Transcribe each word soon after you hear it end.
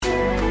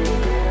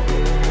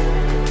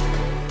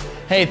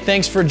Hey,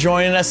 thanks for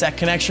joining us at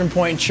Connection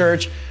Point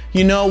Church.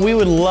 You know, we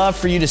would love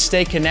for you to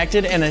stay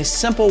connected, and a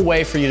simple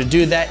way for you to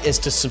do that is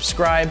to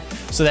subscribe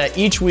so that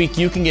each week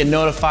you can get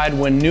notified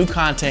when new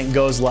content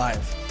goes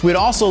live. We'd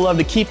also love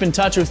to keep in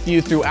touch with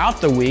you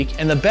throughout the week,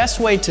 and the best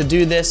way to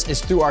do this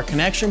is through our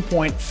Connection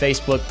Point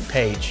Facebook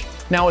page.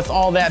 Now, with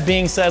all that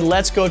being said,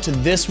 let's go to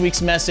this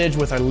week's message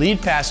with our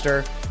lead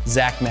pastor,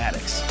 Zach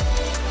Maddox.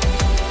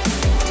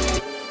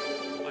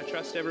 I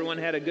trust everyone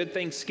had a good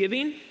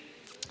Thanksgiving.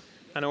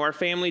 I know our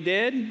family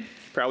did.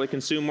 Probably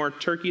consumed more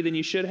turkey than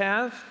you should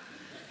have.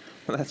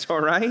 Well, that's all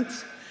right.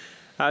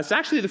 It's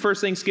actually the first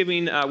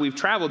Thanksgiving we've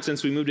traveled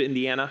since we moved to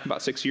Indiana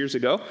about 6 years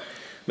ago.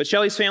 But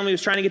Shelly's family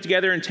was trying to get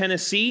together in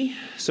Tennessee,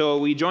 so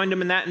we joined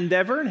them in that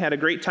endeavor and had a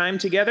great time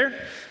together.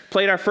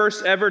 Played our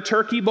first ever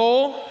turkey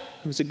bowl.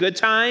 It was a good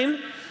time.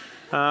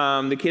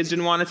 The kids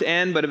didn't want it to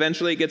end, but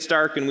eventually it gets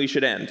dark and we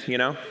should end, you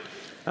know?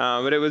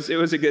 But it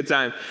was a good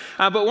time.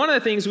 But one of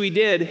the things we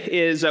did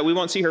is we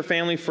won't see her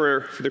family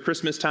for the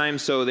Christmas time,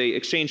 so they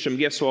exchanged some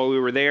gifts while we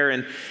were there.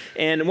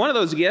 And one of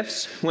those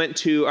gifts went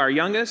to our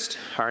youngest,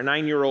 our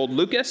 9-year-old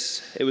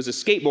Lucas. It was a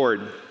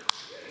skateboard.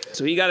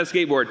 So he got a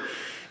skateboard.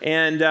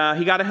 And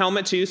he got a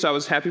helmet too, so I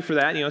was happy for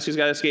that. You know, so he's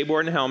got a skateboard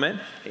and a helmet.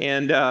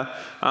 And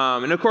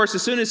of course,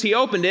 as soon as he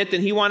opened it,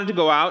 then he wanted to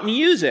go out and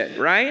use it,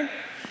 right?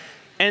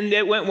 And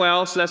it went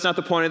well, so that's not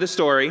the point of the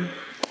story.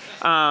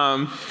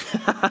 But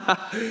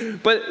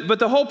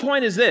the whole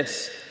point is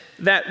this,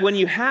 that when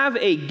you have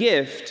a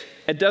gift,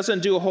 it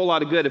doesn't do a whole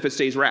lot of good if it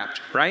stays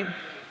wrapped, right?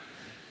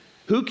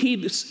 Who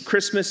keeps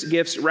Christmas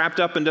gifts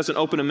wrapped up and doesn't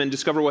open them and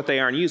discover what they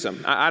are and use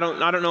them? I don't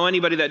know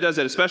anybody that does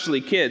that,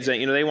 especially kids.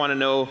 You know, they want to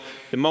know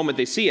the moment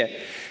they see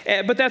it.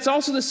 But that's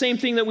also the same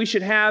thing that we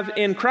should have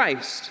in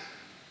Christ.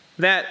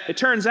 That it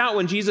turns out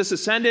when Jesus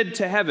ascended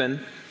to heaven,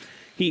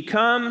 he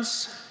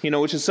comes, you know,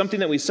 which is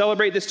something that we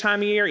celebrate this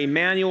time of year,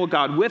 Emmanuel,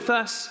 God with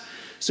us.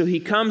 So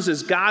he comes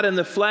as God in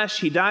the flesh.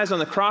 He dies on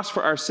the cross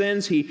for our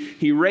sins.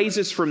 He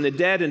raises from the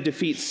dead and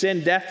defeats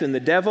sin, death, and the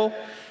devil.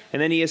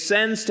 And then he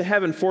ascends to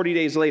heaven 40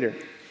 days later.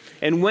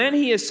 And when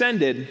he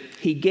ascended,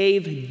 he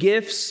gave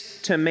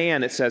gifts to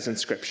man, it says in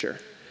Scripture.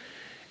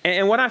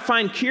 And what I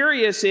find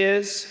curious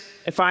is,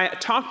 if I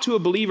talk to a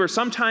believer,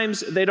 sometimes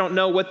they don't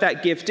know what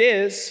that gift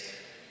is.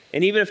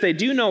 And even if they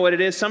do know what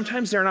it is,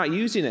 sometimes they're not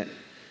using it.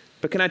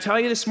 But can I tell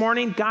you this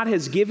morning, God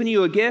has given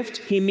you a gift.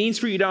 He means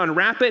for you to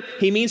unwrap it.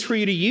 He means for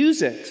you to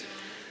use it.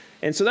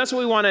 And so that's what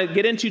we want to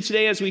get into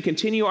today as we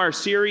continue our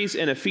series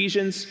in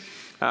Ephesians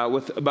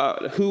with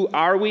about who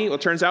are we? Well,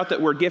 it turns out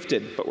that we're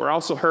gifted, but we're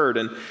also heard.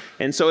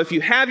 And so if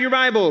you have your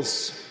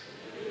Bibles,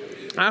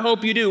 I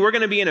hope you do. We're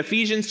going to be in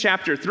Ephesians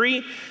chapter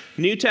 3.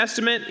 New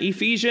Testament,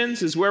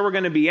 Ephesians is where we're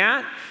going to be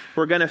at.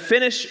 We're going to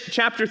finish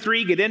chapter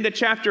 3, get into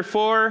chapter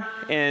 4,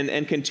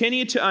 and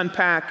continue to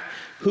unpack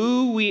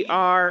who we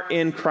are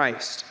in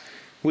Christ.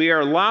 We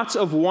are lots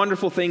of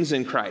wonderful things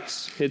in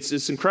Christ.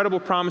 It's incredible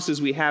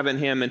promises we have in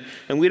Him,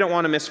 and we don't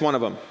want to miss one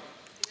of them.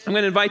 I'm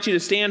going to invite you to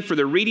stand for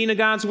the reading of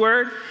God's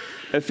Word.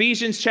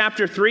 Ephesians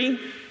chapter 3.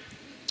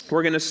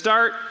 We're going to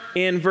start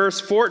in verse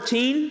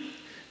 14,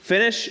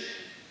 finish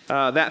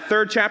that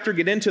third chapter,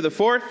 get into the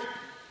fourth.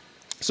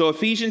 So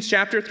Ephesians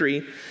chapter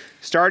 3,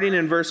 starting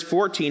in verse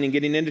 14 and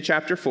getting into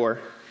chapter 4.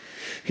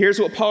 Here's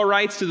what Paul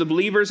writes to the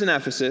believers in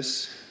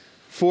Ephesus.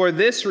 For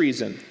this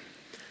reason,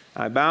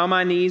 I bow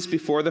my knees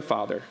before the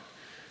Father,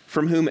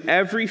 from whom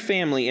every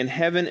family in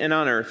heaven and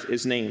on earth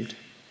is named,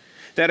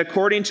 that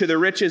according to the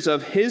riches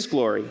of His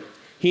glory,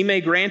 He may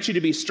grant you to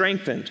be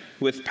strengthened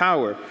with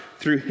power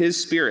through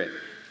His Spirit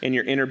in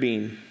your inner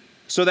being,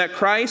 so that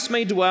Christ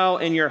may dwell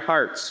in your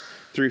hearts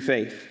through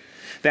faith,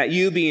 that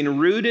you, being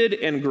rooted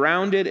and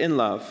grounded in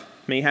love,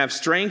 may have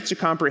strength to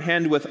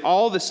comprehend with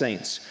all the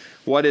saints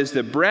what is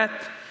the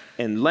breadth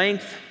and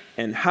length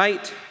and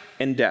height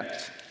and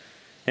depth,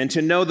 and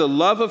to know the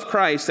love of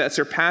Christ that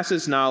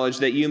surpasses knowledge,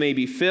 that you may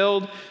be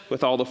filled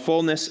with all the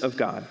fullness of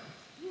God.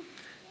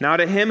 Now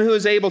to Him who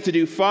is able to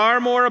do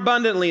far more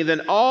abundantly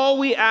than all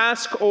we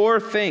ask or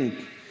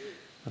think,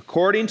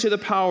 according to the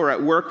power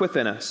at work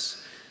within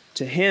us,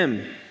 to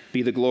Him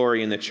be the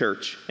glory in the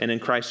church and in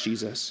Christ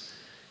Jesus,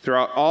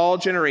 throughout all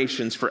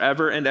generations,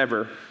 forever and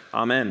ever.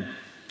 Amen.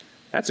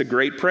 That's a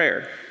great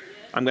prayer.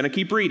 I'm going to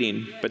keep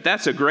reading, but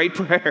that's a great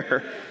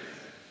prayer.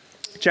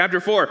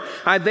 Chapter 4,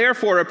 I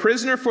therefore, a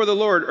prisoner for the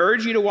Lord,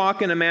 urge you to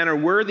walk in a manner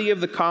worthy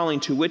of the calling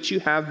to which you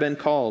have been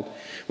called,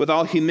 with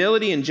all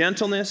humility and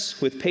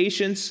gentleness, with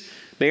patience,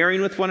 bearing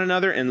with one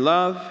another in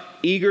love,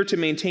 eager to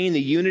maintain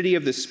the unity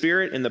of the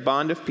Spirit in the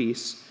bond of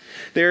peace.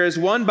 There is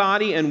one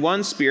body and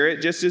one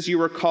Spirit, just as you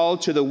were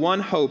called to the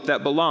one hope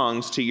that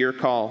belongs to your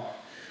call.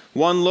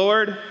 One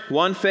Lord,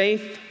 one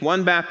faith,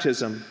 one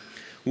baptism,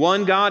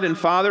 one God and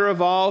Father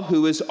of all,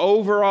 who is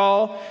over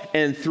all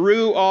and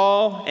through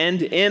all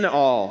and in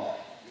all.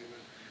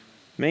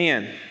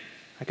 Man,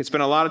 I could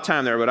spend a lot of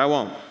time there, but I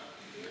won't.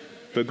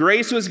 But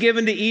grace was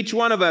given to each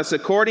one of us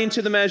according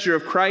to the measure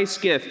of Christ's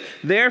gift.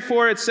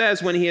 Therefore it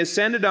says, when He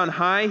ascended on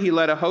high, He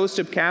led a host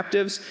of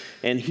captives,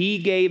 and He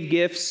gave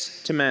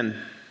gifts to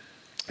men.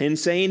 In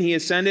saying he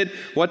ascended,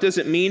 what does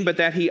it mean but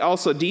that he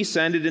also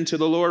descended into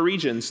the lower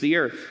regions, the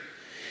earth?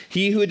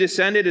 He who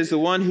descended is the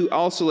one who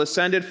also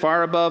ascended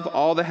far above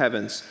all the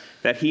heavens,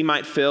 that he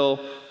might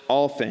fill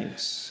all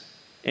things.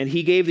 And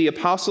he gave the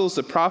apostles,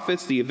 the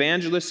prophets, the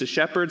evangelists, the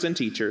shepherds, and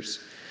teachers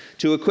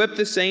to equip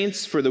the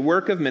saints for the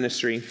work of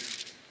ministry,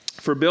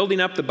 for building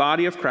up the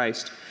body of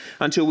Christ,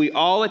 until we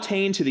all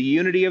attain to the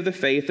unity of the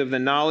faith of the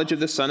knowledge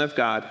of the Son of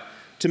God,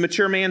 to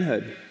mature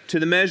manhood, to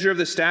the measure of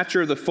the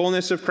stature of the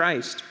fullness of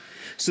Christ,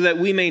 so that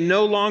we may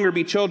no longer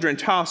be children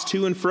tossed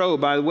to and fro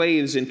by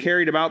waves and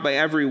carried about by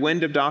every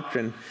wind of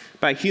doctrine,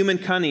 by human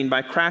cunning,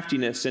 by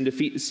craftiness and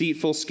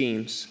deceitful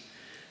schemes.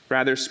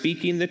 Rather,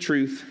 speaking the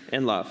truth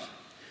in love,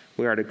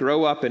 we are to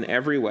grow up in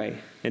every way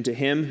into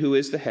him who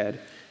is the head,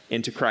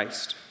 into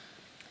Christ,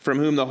 from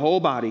whom the whole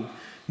body,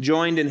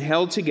 joined and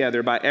held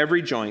together by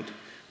every joint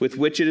with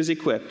which it is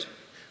equipped,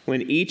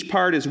 when each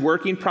part is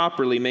working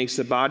properly, makes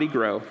the body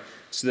grow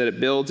so that it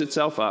builds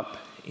itself up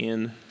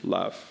in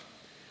love.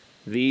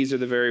 These are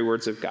the very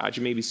words of God.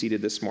 You may be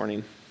seated this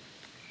morning.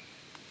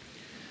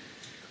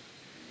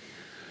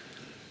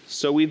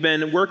 So we've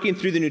been working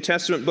through the New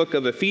Testament book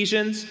of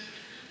Ephesians,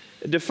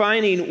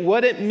 defining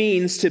what it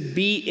means to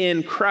be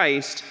in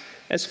Christ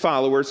as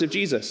followers of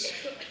Jesus.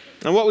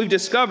 And what we've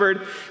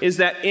discovered is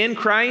that in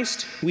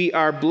Christ we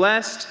are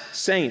blessed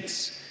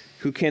saints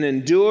who can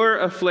endure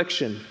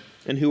affliction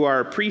and who are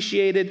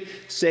appreciated,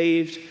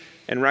 saved,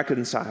 and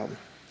reconciled.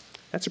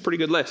 That's a pretty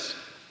good list.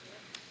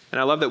 And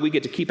I love that we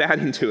get to keep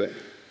adding to it.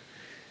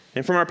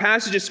 And from our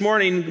passage this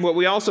morning, what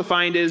we also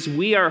find is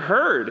we are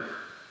heard.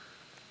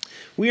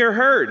 We are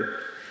heard.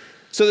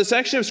 So the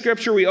section of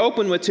Scripture we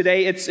open with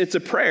today, it's a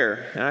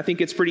prayer. And I think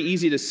it's pretty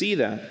easy to see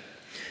that.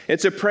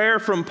 It's a prayer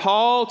from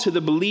Paul to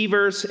the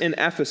believers in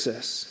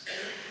Ephesus.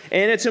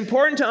 And it's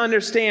important to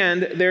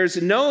understand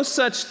there's no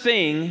such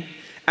thing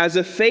as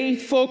a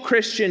faithful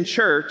Christian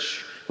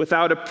church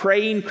without a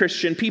praying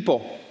Christian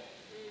people.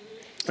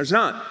 There's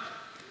not.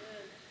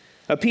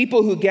 A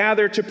people who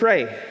gather to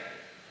pray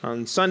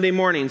on Sunday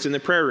mornings in the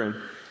prayer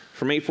room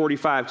from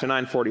 8:45 to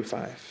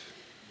 9:45.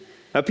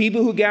 A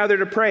people who gather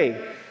to pray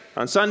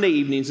on Sunday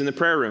evenings in the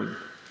prayer room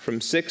from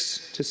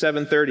 6 to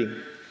 7:30.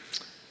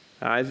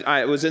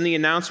 I was in the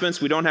announcements.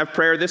 We don't have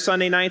prayer this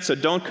Sunday night, so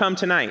don't come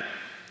tonight.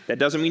 That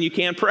doesn't mean you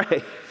can't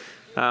pray.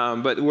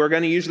 But we're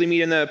going to usually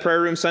meet in the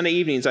prayer room Sunday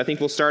evenings. I think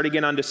we'll start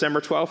again on December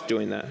 12th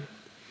doing that.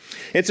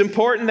 It's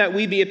important that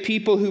we be a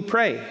people who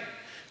pray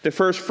the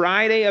first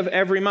Friday of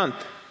every month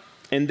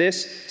in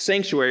this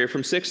sanctuary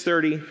from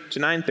 6:30 to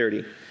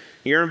 9:30.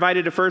 You're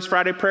invited to First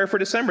Friday prayer for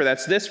December.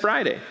 That's this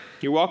Friday.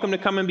 You're welcome to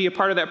come and be a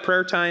part of that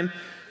prayer time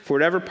for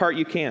whatever part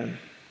you can.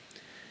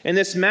 And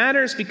this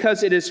matters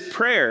because it is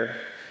prayer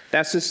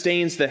that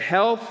sustains the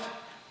health,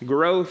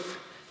 growth,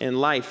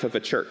 and life of a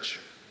church.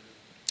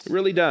 It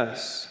really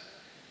does.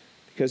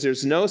 Because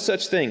there's no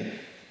such thing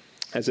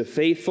as a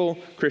faithful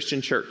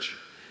Christian church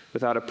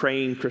without a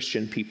praying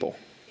Christian people.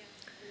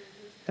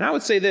 And I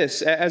would say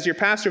this, as your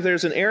pastor, if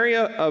there's an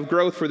area of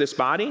growth for this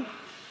body,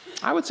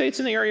 I would say it's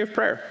in the area of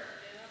prayer.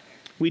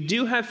 We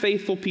do have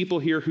faithful people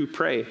here who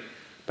pray,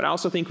 but I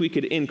also think we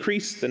could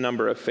increase the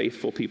number of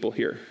faithful people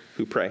here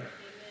who pray.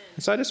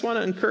 And so I just want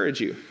to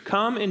encourage you,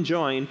 come and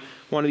join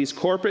one of these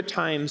corporate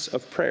times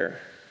of prayer.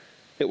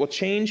 It will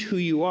change who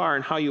you are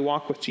and how you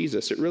walk with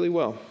Jesus. It really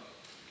will.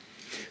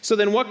 So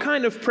then what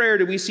kind of prayer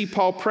do we see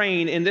Paul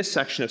praying in this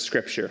section of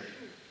Scripture?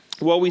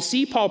 Well, we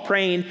see Paul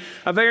praying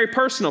a very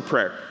personal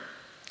prayer.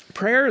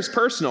 Prayer is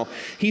personal.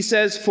 He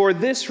says, "For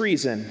this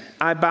reason,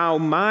 I bow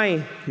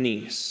my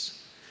knees."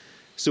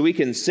 So we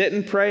can sit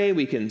and pray,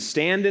 we can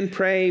stand and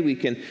pray, we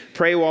can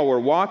pray while we're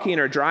walking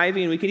or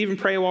driving, we can even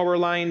pray while we're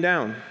lying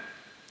down.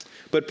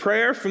 But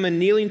prayer from a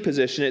kneeling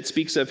position, it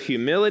speaks of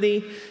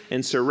humility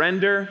and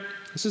surrender.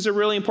 This is a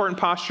really important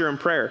posture in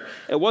prayer.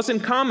 It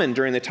wasn't common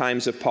during the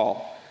times of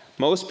Paul.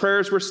 Most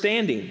prayers were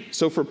standing.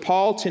 So for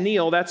Paul to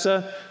kneel, it's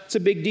a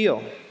big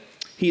deal.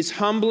 He's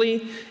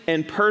humbly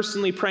and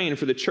personally praying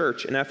for the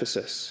church in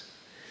Ephesus.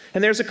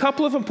 And there's a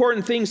couple of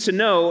important things to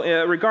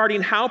know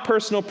regarding how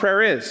personal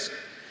prayer is.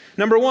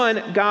 Number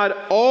one, God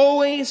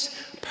always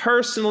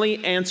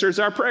personally answers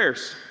our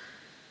prayers.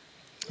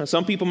 Now,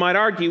 some people might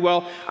argue,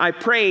 well, I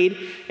prayed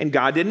and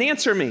God didn't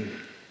answer me.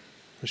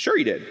 Well, sure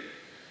he did.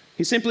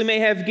 He simply may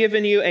have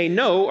given you a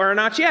no or a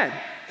not yet.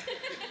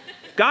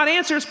 God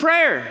answers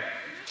prayer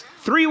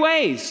 3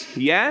 ways: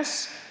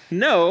 yes,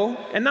 no,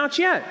 and not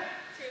yet.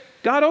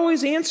 God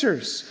always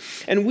answers.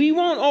 And we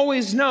won't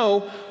always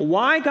know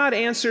why God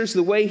answers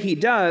the way he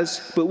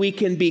does, but we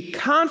can be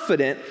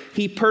confident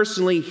he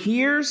personally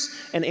hears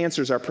and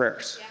answers our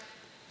prayers.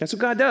 That's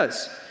what God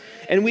does.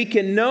 And we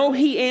can know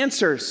he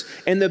answers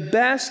in the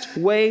best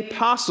way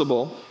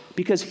possible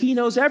because he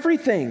knows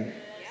everything.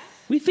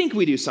 We think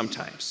we do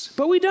sometimes,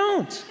 but we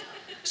don't.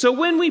 So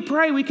when we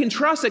pray, we can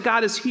trust that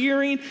God is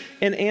hearing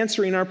and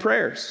answering our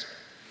prayers.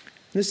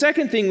 The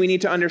second thing we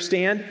need to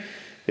understand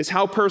is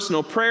how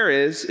personal prayer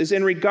is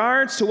in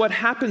regards to what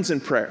happens in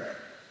prayer.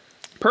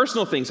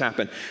 Personal things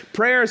happen.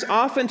 Prayer is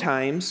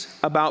oftentimes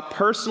about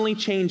personally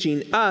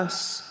changing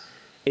us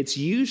it's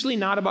usually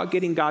not about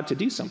getting God to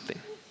do something.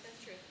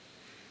 That's true.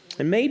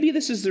 And maybe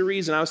this is the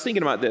reason, I was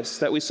thinking about this,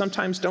 that we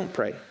sometimes don't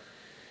pray.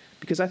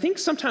 Because I think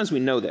sometimes we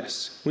know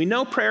this. We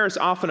know prayer is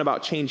often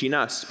about changing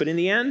us, but in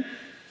the end,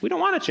 we don't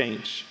want to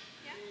change.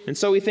 And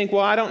so we think,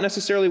 well, I don't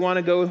necessarily want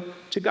to go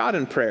to God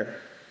in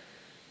prayer.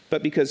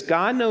 But because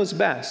God knows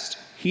best,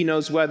 he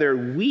knows whether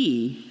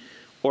we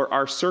or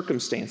our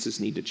circumstances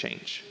need to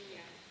change.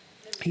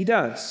 He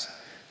does.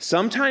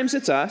 Sometimes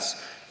it's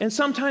us, and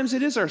sometimes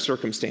it is our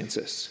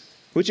circumstances,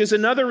 which is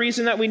another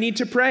reason that we need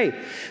to pray.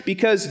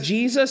 Because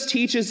Jesus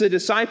teaches the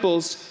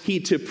disciples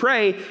to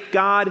pray,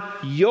 God,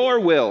 your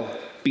will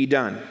be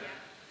done.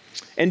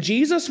 And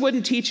Jesus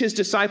wouldn't teach his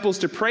disciples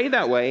to pray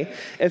that way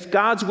if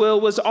God's will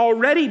was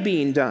already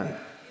being done.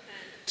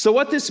 So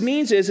what this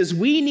means is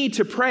we need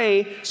to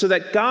pray so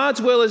that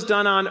God's will is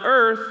done on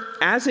earth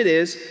as it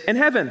is in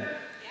heaven.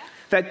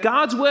 That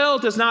God's will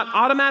does not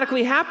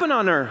automatically happen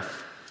on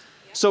earth.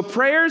 So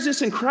prayer is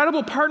this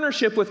incredible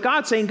partnership with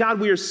God, saying, God,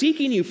 we are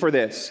seeking you for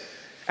this,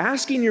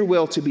 asking your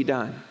will to be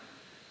done.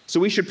 So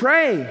we should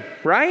pray,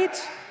 right?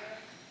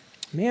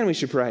 Man, we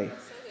should pray.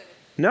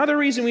 Another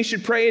reason we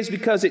should pray is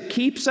because it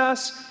keeps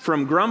us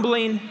from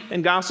grumbling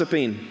and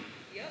gossiping.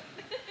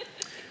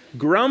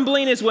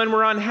 Grumbling is when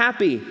we're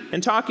unhappy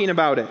and talking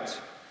about it.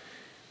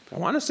 I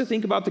want us to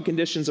think about the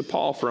conditions of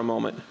Paul for a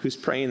moment, who's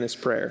praying this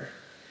prayer.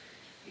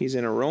 He's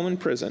in a Roman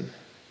prison.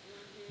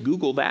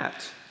 Google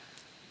that.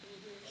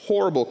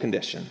 Horrible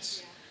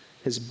conditions.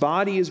 His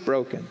body is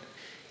broken,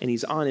 and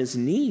he's on his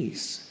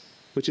knees,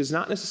 which is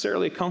not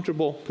necessarily a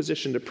comfortable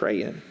position to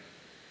pray in.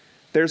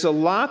 There's a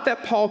lot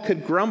that Paul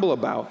could grumble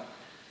about,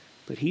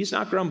 but he's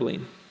not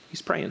grumbling.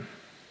 He's praying.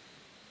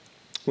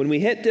 When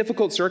we hit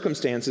difficult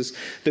circumstances,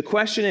 the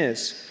question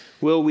is,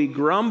 will we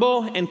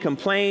grumble and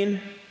complain,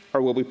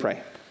 or will we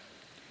pray?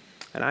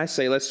 And I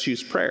say, let's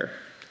choose prayer.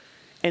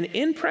 And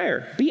in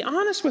prayer, be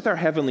honest with our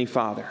Heavenly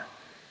Father.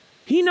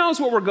 He knows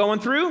what we're going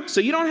through,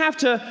 so you don't have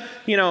to,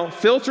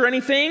 filter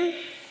anything.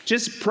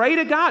 Just pray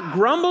to God.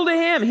 Grumble to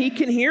him. He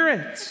can hear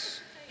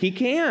it. He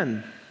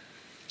can.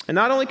 And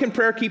not only can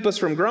prayer keep us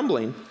from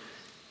grumbling,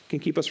 it can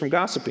keep us from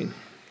gossiping.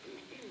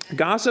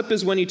 Gossip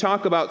is when you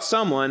talk about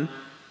someone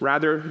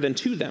rather than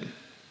to them.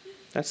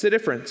 That's the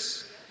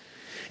difference.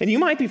 And you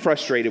might be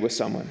frustrated with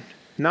someone,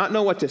 not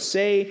know what to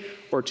say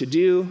or to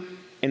do.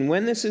 And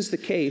when this is the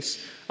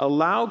case,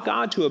 allow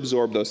God to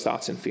absorb those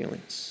thoughts and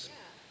feelings.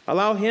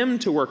 Allow him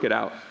to work it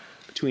out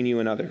between you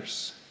and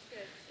others.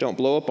 Don't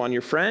blow up on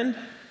your friend,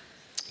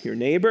 your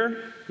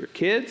neighbor, your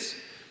kids,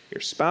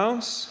 your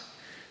spouse.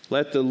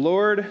 Let the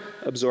Lord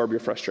absorb your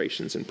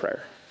frustrations in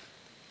prayer.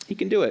 He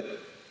can do it.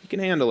 He can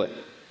handle it.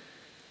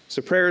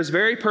 So prayer is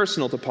very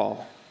personal to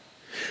Paul.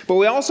 But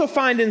we also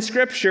find in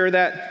Scripture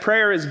that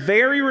prayer is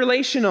very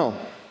relational.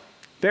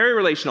 Very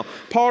relational.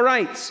 Paul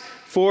writes,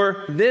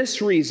 for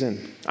this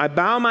reason, I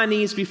bow my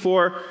knees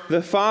before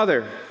the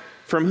Father,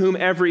 from whom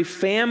every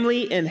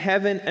family in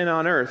heaven and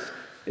on earth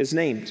is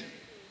named.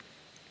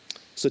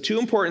 So two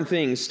important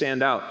things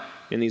stand out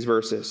in these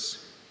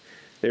verses.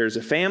 There's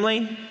a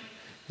family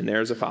and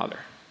there's a Father.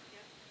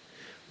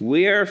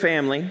 We are a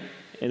family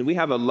and we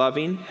have a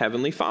loving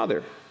Heavenly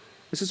Father.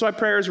 This is why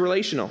prayer is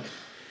relational.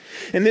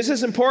 And this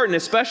is important,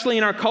 especially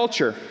in our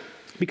culture,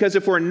 because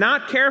if we're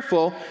not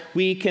careful,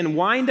 we can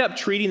wind up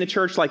treating the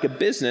church like a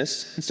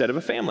business instead of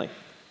a family.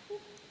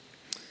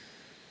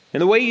 And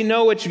the way you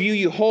know which view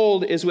you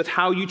hold is with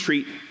how you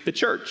treat the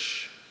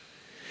church.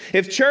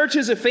 If church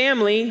is a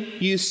family,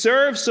 you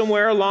serve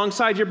somewhere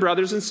alongside your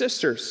brothers and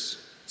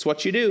sisters. It's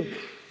what you do.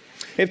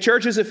 If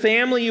church is a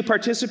family, you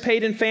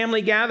participate in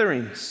family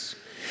gatherings.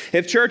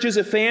 If church is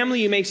a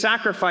family, you make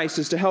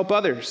sacrifices to help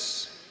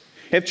others.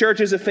 If church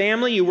is a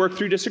family, you work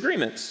through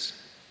disagreements,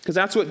 because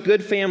that's what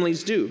good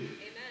families do. Amen.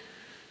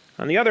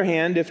 On the other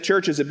hand, if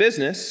church is a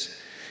business,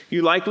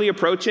 you likely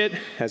approach it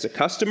as a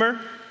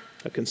customer,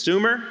 a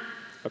consumer,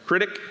 a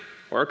critic,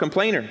 or a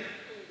complainer.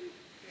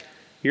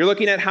 You're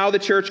looking at how the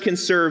church can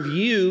serve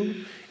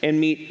you and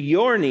meet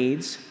your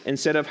needs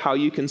instead of how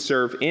you can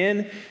serve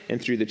in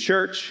and through the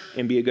church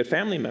and be a good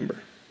family member.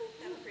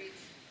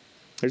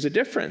 There's a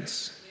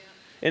difference.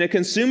 In a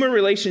consumer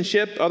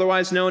relationship,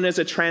 otherwise known as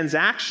a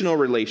transactional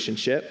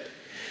relationship,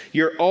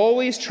 you're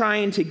always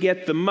trying to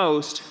get the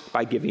most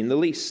by giving the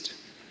least.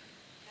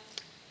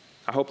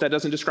 I hope that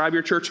doesn't describe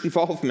your church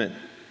involvement.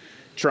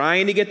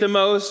 Trying to get the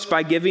most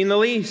by giving the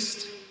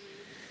least.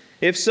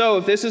 If so,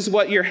 if this is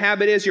what your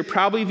habit is, you're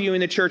probably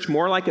viewing the church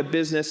more like a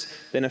business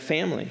than a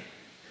family.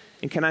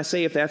 And can I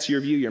say, if that's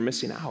your view, you're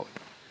missing out.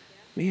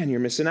 Man, you're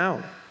missing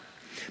out.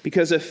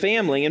 Because a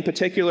family, in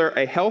particular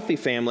a healthy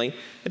family,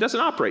 it doesn't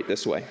operate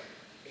this way.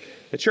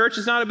 The church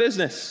is not a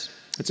business.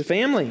 It's a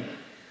family.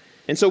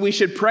 And so we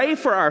should pray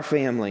for our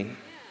family.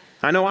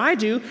 I know I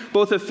do.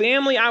 Both the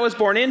family I was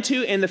born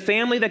into and the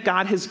family that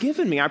God has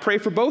given me. I pray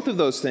for both of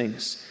those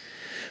things.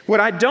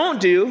 What I don't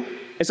do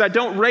is I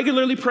don't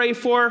regularly pray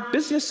for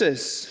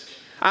businesses.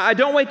 I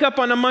don't wake up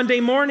on a Monday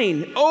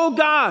morning, oh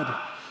God,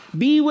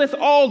 be with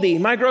Aldi,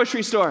 my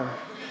grocery store.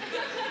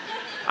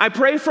 I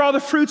pray for all the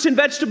fruits and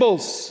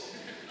vegetables.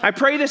 I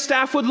pray the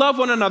staff would love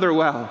one another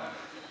well.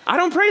 I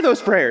don't pray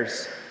those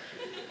prayers.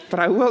 But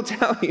I will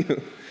tell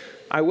you,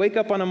 I wake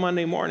up on a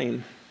Monday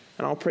morning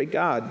and I'll pray,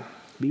 God,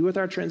 be with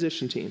our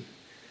transition team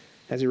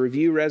as we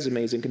review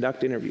resumes and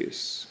conduct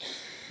interviews.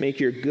 Make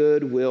your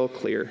good will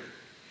clear.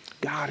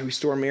 God,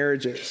 restore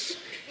marriages,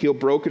 heal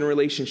broken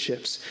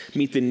relationships,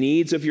 meet the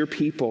needs of your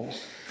people.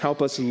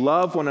 Help us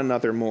love one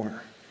another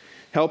more.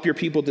 Help your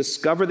people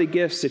discover the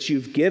gifts that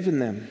you've given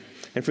them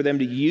and for them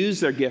to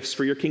use their gifts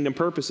for your kingdom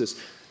purposes.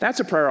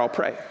 That's a prayer I'll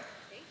pray.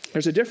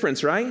 There's a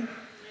difference, right?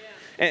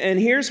 Yeah. And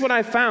here's what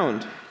I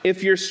found.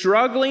 If you're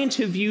struggling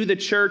to view the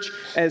church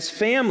as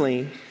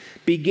family,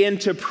 begin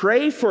to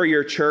pray for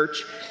your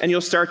church and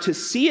you'll start to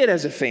see it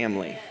as a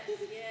family.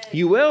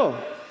 You will.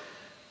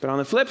 But on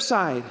the flip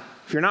side,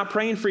 if you're not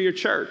praying for your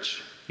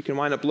church, you can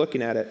wind up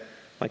looking at it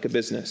like a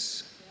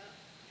business.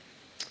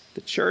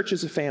 The church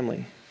is a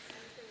family.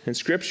 And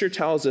Scripture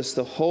tells us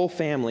the whole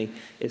family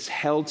is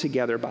held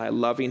together by a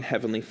loving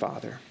Heavenly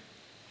Father.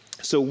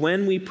 So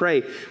when we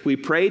pray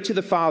to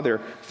the Father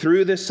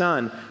through the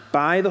Son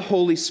by the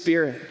Holy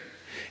Spirit.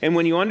 And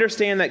when you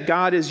understand that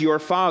God is your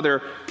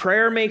Father,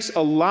 prayer makes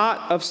a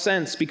lot of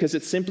sense because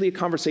it's simply a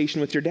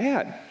conversation with your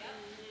dad.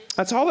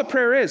 That's all that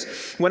prayer is.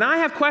 When I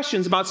have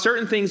questions about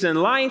certain things in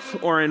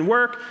life or in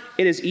work,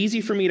 it is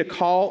easy for me to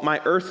call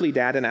my earthly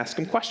dad and ask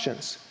him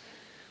questions.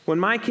 When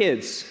my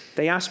kids,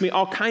 they ask me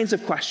all kinds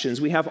of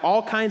questions. We have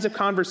all kinds of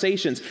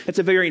conversations. It's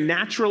a very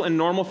natural and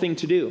normal thing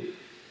to do.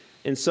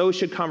 And so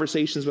should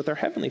conversations with our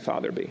Heavenly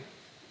Father be.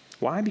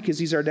 Why? Because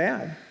He's our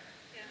dad.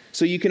 Yeah.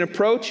 So you can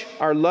approach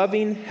our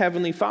loving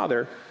Heavenly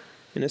Father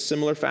in a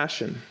similar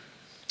fashion.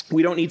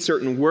 We don't need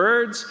certain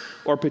words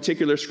or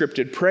particular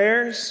scripted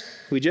prayers.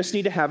 We just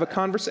need to have a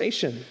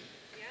conversation.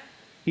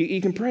 Yeah.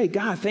 You can pray,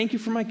 God, thank you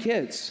for my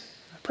kids.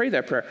 I pray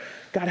that prayer.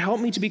 God,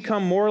 help me to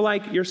become more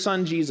like your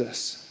son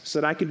Jesus so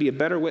that I could be a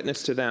better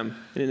witness to them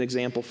and an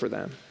example for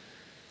them.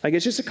 Like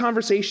it's just a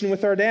conversation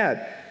with our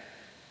dad.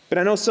 But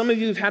I know some of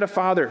you have had a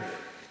father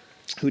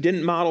who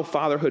didn't model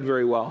fatherhood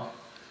very well,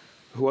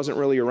 who wasn't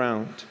really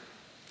around.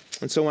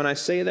 And so when I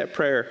say that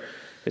prayer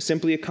is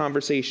simply a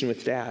conversation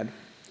with dad,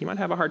 you might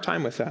have a hard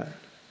time with that.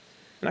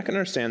 And I can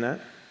understand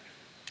that.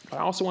 But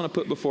I also want to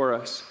put before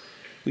us,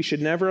 we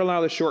should never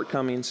allow the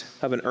shortcomings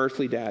of an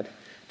earthly dad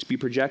to be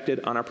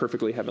projected on our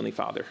perfectly heavenly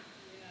Father.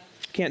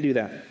 Can't do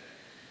that.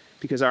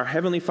 Because our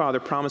Heavenly Father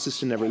promises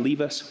to never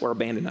leave us or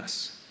abandon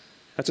us.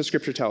 That's what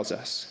Scripture tells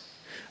us.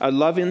 A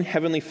loving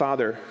Heavenly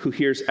Father who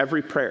hears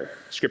every prayer,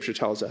 Scripture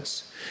tells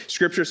us.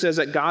 Scripture says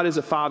that God is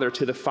a father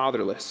to the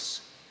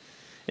fatherless.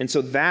 And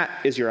so that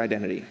is your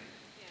identity.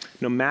 Yes.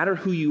 No matter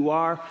who you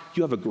are,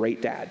 you have a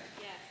great dad.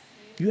 Yes.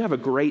 You have a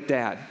great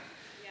dad.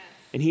 Yes.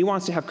 And He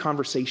wants to have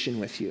conversation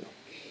with you.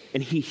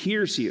 And He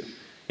hears you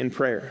in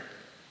prayer.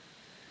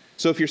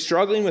 So if you're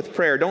struggling with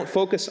prayer, don't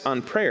focus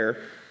on prayer.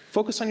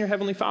 Focus on your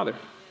Heavenly Father.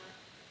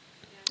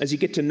 As you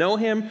get to know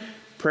Him,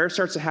 prayer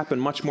starts to happen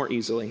much more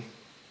easily.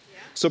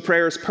 So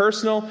prayer is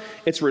personal,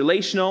 it's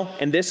relational,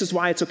 and this is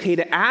why it's okay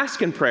to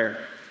ask in prayer.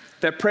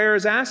 That prayer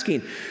is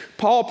asking.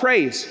 Paul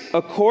prays,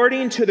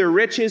 according to the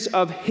riches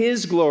of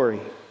His glory,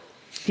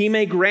 He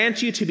may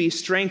grant you to be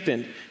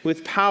strengthened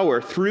with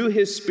power through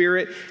His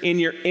Spirit in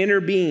your inner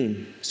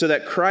being, so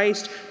that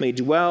Christ may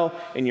dwell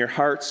in your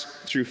hearts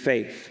through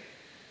faith.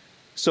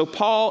 So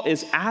Paul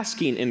is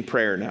asking in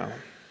prayer now.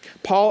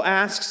 Paul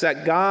asks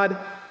that God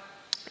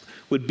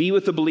would be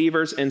with the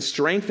believers and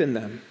strengthen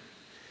them.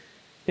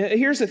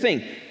 Here's the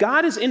thing.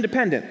 God is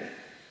independent.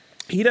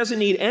 He doesn't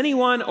need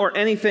anyone or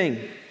anything.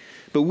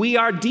 But we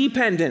are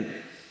dependent.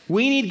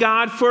 We need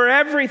God for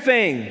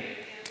everything.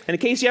 And in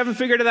case you haven't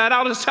figured that out,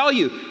 I'll just tell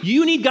you,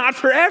 you need God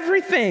for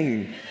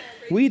everything.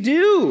 We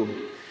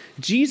do.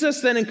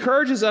 Jesus then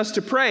encourages us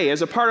to pray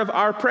as a part of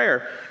our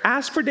prayer.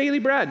 Ask for daily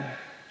bread.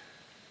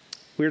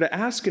 We're to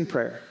ask in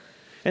prayer.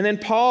 And then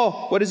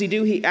Paul, what does he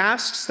do? He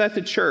asks that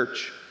the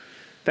church,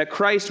 that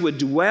Christ would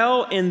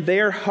dwell in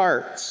their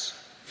hearts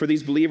for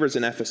these believers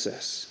in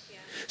Ephesus. Yeah.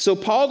 So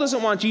Paul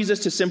doesn't want Jesus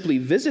to simply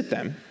visit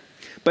them,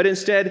 but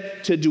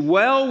instead to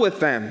dwell with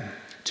them,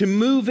 to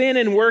move in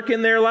and work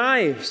in their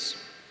lives.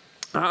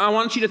 I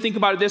want you to think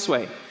about it this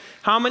way.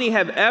 How many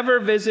have ever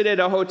visited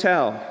a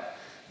hotel?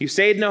 You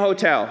stayed in a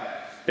hotel.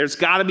 There's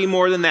got to be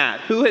more than that.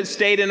 Who has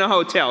stayed in a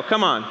hotel?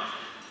 Come on.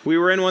 We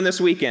were in one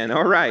this weekend.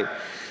 All right.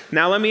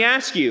 Now let me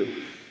ask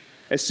you,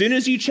 as soon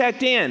as you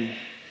checked in,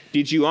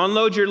 did you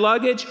unload your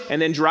luggage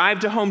and then drive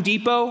to Home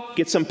Depot,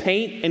 get some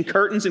paint and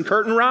curtains and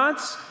curtain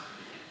rods?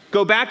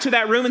 Go back to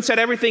that room and set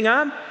everything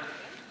up?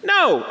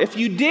 No. If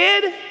you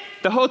did,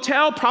 the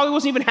hotel probably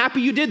wasn't even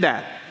happy you did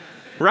that,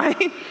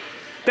 right?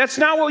 That's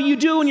not what you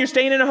do when you're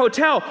staying in a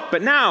hotel.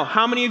 But now,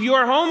 how many of you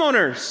are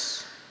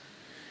homeowners?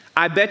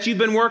 I bet you've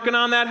been working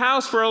on that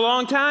house for a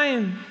long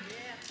time.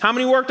 How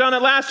many worked on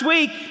it last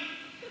week?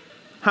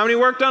 How many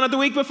worked on it the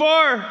week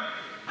before?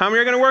 How many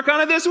are going to work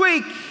on it this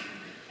week?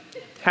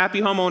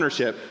 Happy home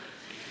ownership.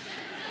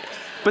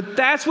 But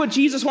that's what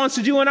Jesus wants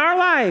to do in our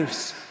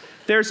lives.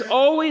 There's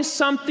always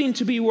something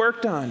to be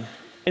worked on.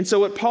 And so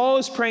what Paul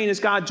is praying is,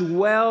 God,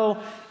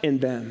 dwell in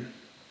them.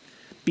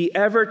 Be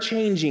ever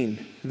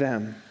changing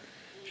them.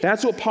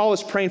 That's what Paul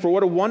is praying for.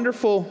 What a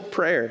wonderful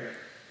prayer.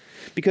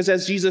 Because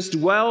as Jesus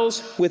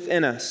dwells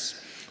within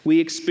us, we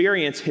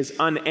experience his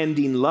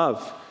unending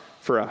love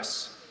for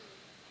us.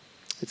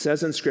 It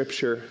says in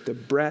Scripture, the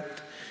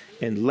breadth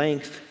and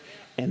length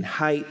and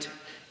height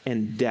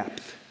and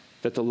depth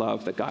that the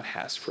love that God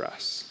has for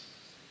us.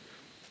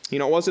 You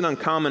know, it wasn't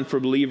uncommon for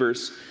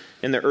believers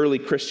in the early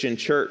Christian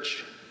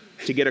church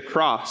to get a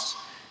cross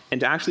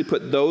and to actually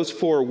put those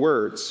 4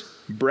 words,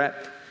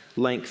 breadth,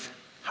 length,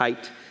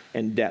 height,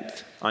 and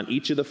depth, on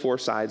each of the 4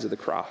 sides of the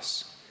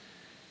cross.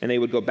 And they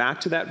would go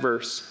back to that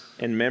verse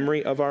in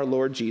memory of our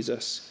Lord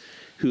Jesus,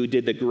 who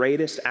did the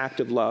greatest act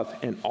of love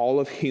in all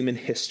of human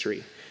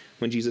history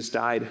when Jesus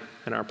died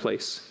in our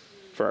place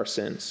for our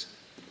sins.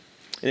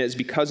 And it's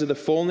because of the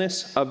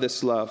fullness of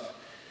this love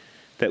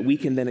that we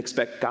can then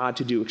expect God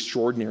to do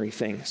extraordinary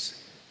things.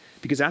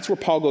 Because that's where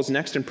Paul goes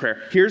next in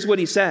prayer. Here's what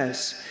he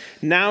says.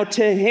 Now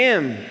to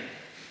him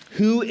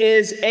who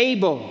is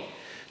able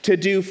to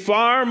do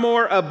far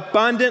more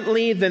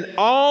abundantly than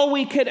all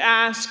we could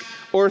ask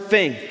or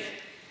think.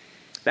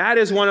 That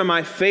is one of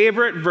my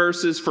favorite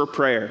verses for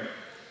prayer.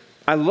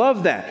 I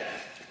love that.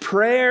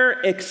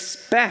 Prayer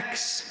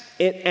expects,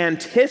 it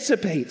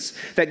anticipates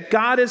that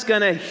God is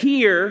going to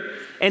hear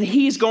and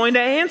he's going to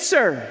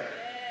answer.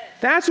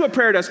 That's what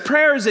prayer does.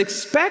 Prayer is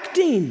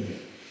expecting.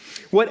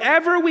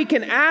 Whatever we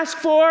can ask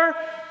for,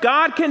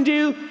 God can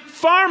do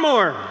far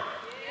more.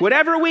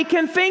 Whatever we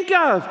can think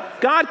of,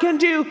 God can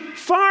do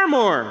far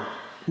more.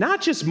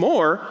 Not just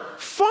more,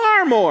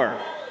 far more.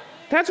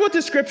 That's what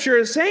the Scripture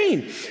is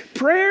saying.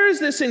 Prayer is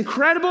this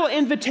incredible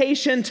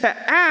invitation to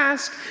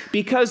ask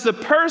because the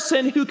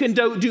person who can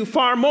do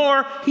far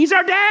more, he's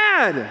our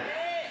dad.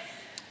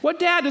 What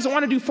dad doesn't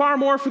want to do far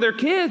more for their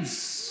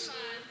kids?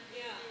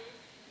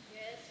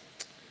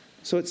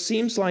 So it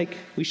seems like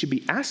we should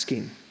be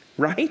asking,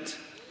 right?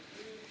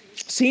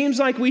 Seems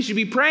like we should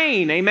be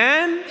praying,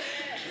 amen?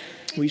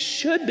 We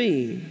should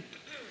be.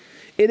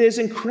 It is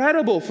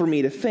incredible for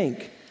me to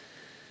think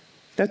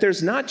that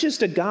there's not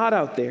just a God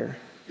out there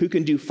who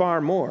can do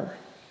far more,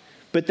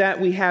 but that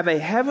we have a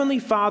heavenly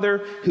Father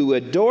who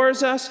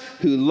adores us,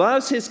 who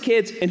loves his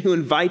kids, and who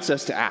invites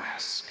us to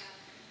ask.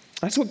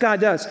 That's what God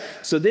does.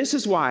 So this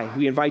is why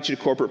we invite you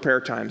to corporate prayer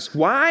times.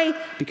 Why?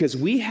 Because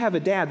we have a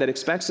dad that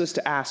expects us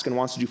to ask and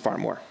wants to do far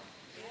more.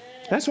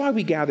 That's why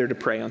we gather to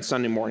pray on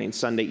Sunday mornings,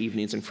 Sunday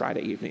evenings, and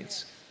Friday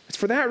evenings. It's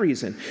for that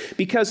reason.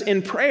 Because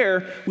in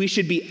prayer, we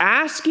should be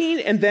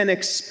asking and then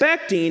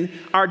expecting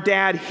our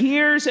dad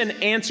hears and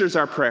answers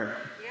our prayer.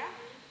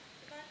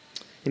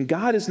 And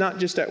God is not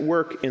just at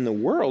work in the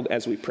world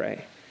as we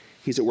pray.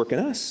 He's at work in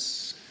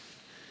us.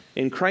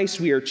 In Christ,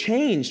 we are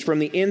changed from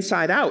the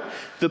inside out.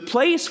 The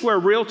place where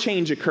real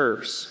change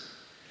occurs.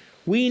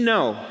 We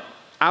know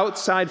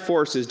outside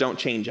forces don't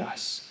change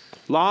us.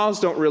 Laws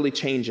don't really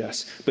change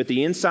us. But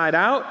the inside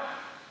out,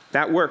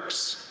 that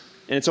works.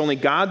 And it's only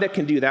God that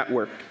can do that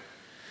work.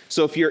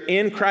 So if you're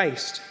in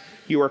Christ,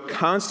 you are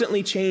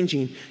constantly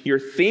changing. Your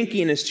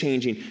thinking is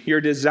changing.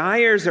 Your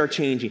desires are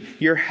changing.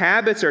 Your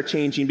habits are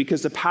changing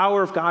because the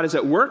power of God is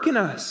at work in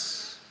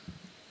us.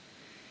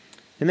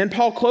 And then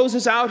Paul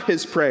closes out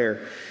his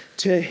prayer.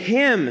 To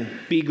him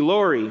be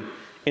glory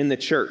in the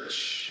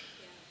church.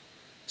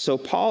 So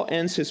Paul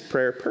ends his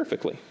prayer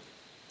perfectly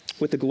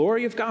with the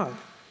glory of God.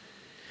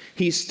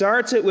 He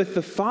starts it with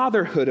the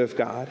fatherhood of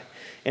God,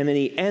 and then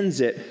he ends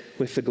it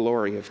with the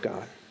glory of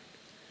God.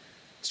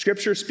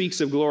 Scripture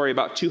speaks of glory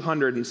about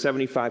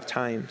 275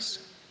 times.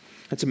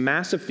 That's a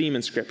massive theme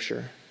in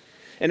Scripture.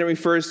 And it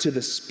refers to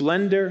the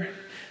splendor,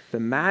 the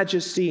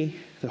majesty,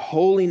 the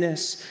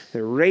holiness,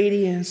 the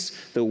radiance,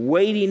 the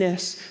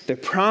weightiness, the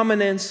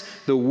prominence,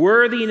 the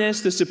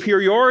worthiness, the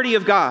superiority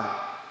of God.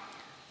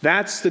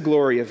 That's the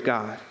glory of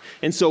God.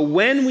 And so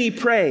when we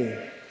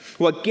pray,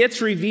 what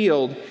gets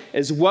revealed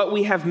is what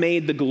we have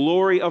made the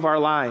glory of our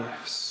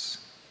lives.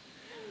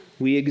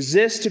 We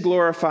exist to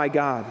glorify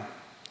God,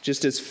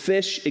 just as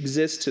fish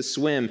exist to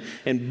swim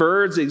and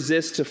birds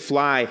exist to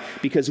fly,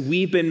 because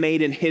we've been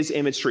made in his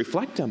image to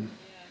reflect him.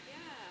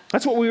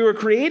 That's what we were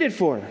created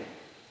for.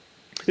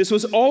 This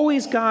was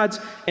always God's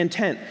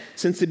intent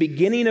since the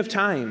beginning of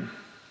time.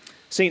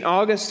 St.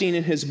 Augustine,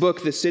 in his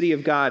book, The City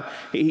of God,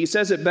 he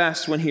says it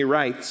best when he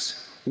writes,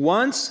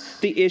 once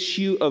the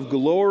issue of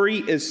glory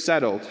is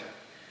settled,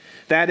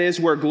 that is,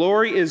 where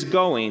glory is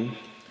going,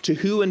 to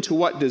who and to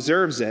what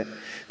deserves it,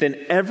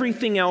 then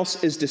everything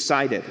else is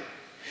decided.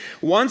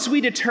 Once we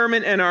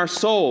determine in our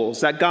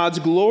souls that God's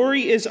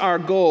glory is our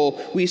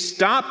goal, we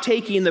stop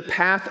taking the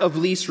path of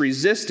least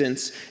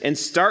resistance and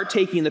start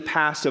taking the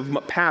path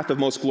of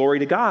most glory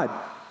to God.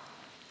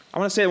 I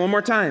want to say it one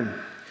more time.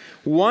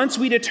 Once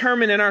we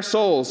determine in our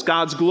souls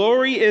God's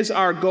glory is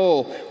our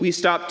goal, we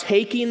stop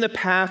taking the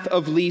path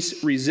of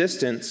least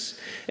resistance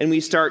and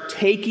we start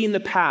taking the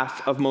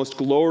path of most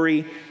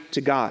glory to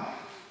God.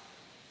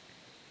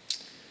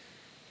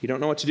 You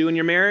don't know what to do in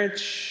your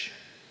marriage?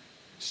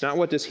 It's not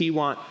what does he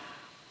want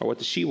or what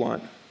does she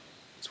want.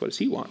 It's what does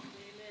he want.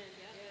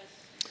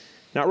 Yes.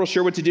 Not real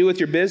sure what to do with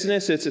your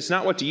business. It's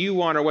not what do you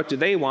want or what do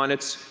they want.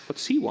 It's what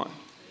does he want.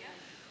 Yeah.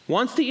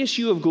 Once the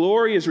issue of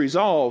glory is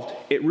resolved,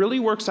 it really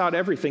works out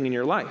everything in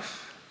your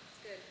life.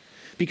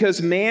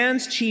 Because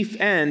man's chief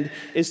end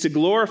is to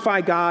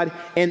glorify God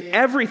in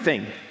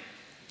everything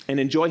and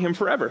enjoy him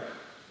forever.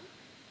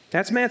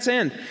 That's man's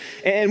end.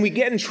 And we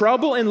get in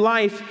trouble in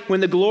life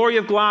when the glory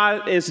of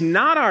God is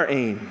not our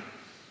aim.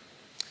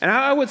 And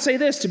I would say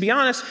this, to be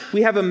honest,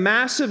 we have a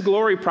massive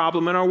glory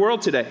problem in our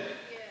world today.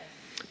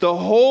 The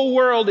whole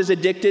world is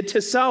addicted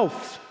to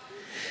self.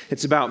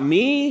 It's about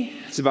me,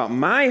 it's about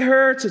my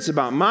hurts, it's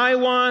about my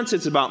wants,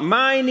 it's about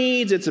my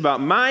needs, it's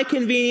about my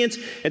convenience,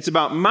 it's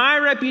about my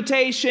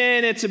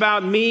reputation, it's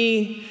about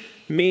me,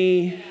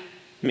 me,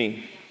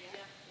 me.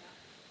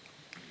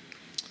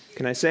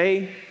 Can I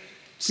say,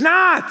 it's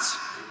not.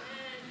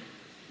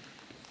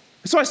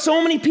 That's why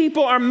so many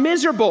people are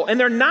miserable and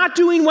they're not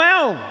doing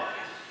well.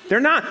 They're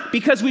not,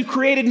 because we've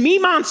created me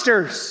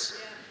monsters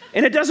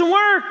and it doesn't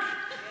work.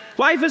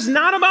 Life is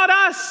not about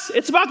us,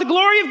 it's about the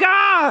glory of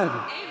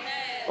God.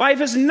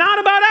 Life is not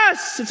about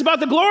us. It's about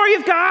the glory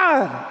of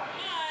God.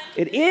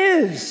 It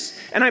is.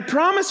 And I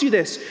promise you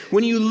this,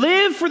 when you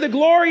live for the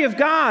glory of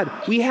God,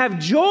 we have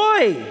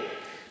joy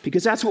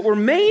because that's what we're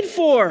made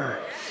for.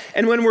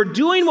 And when we're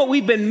doing what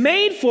we've been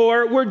made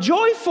for, we're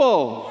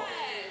joyful.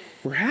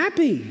 We're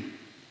happy.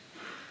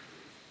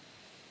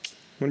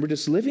 When we're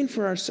just living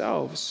for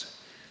ourselves,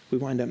 we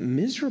wind up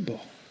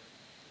miserable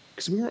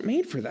because we weren't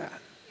made for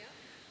that.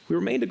 We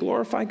were made to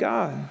glorify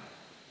God.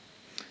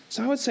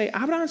 So I would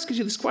ask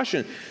you this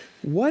question.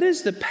 What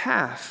is the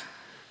path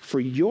for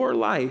your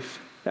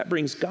life that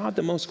brings God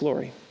the most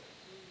glory?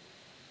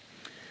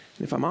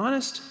 And if I'm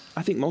honest,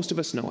 I think most of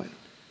us know it.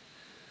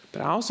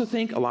 But I also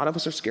think a lot of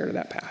us are scared of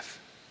that path.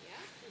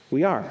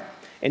 We are.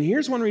 And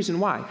here's one reason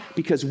why.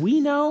 Because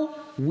we know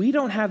we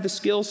don't have the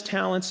skills,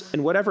 talents,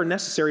 and whatever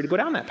necessary to go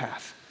down that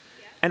path.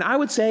 And I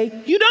would say,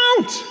 you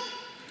don't.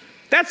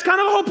 That's kind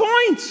of the whole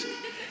point.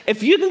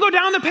 If you can go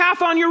down the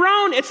path on your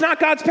own, it's not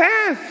God's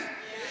path.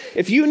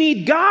 If you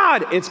need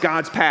God, it's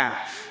God's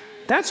path.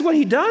 That's what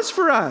he does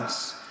for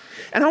us.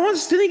 And I want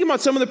us to think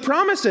about some of the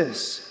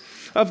promises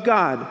of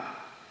God.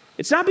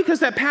 It's not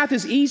because that path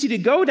is easy to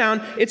go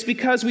down. It's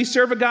because we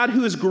serve a God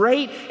who is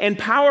great and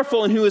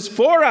powerful and who is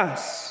for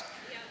us.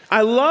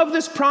 I love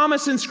this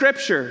promise in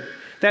Scripture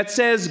that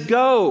says,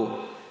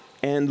 go,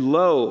 and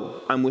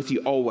lo, I'm with you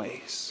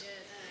always.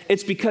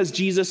 It's because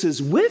Jesus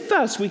is with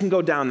us we can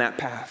go down that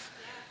path.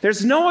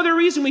 There's no other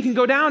reason we can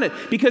go down it,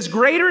 because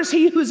greater is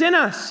he who's in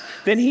us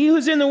than he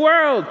who's in the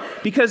world,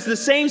 because the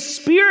same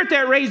Spirit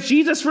that raised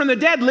Jesus from the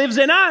dead lives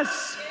in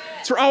us.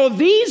 It's for all of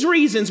these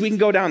reasons we can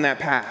go down that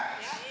path,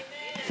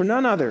 for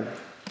none other.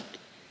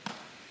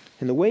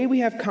 And the way we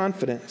have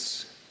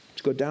confidence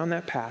to go down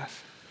that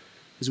path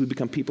is we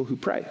become people who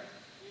pray.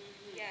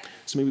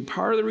 So maybe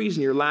part of the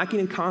reason you're lacking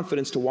in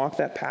confidence to walk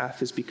that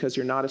path is because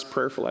you're not as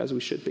prayerful as we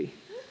should be.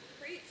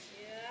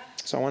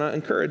 So I want to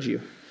encourage you.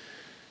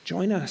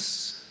 Join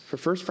us for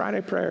First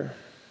Friday prayer.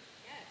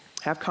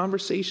 Have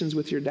conversations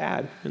with your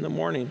dad in the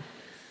morning.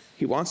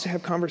 He wants to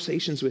have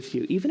conversations with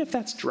you. Even if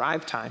that's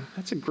drive time,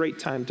 that's a great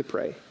time to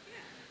pray.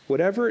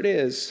 Whatever it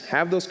is,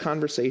 have those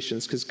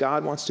conversations because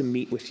God wants to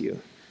meet with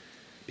you.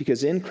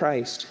 Because in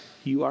Christ,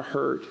 you are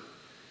heard.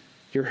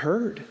 You're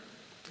heard.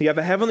 You have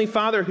a Heavenly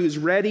Father who's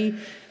ready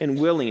and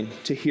willing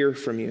to hear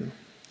from you.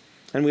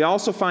 And we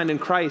also find in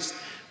Christ,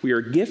 we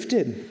are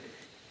gifted.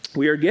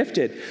 We are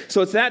gifted.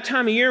 So it's that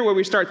time of year where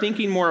we start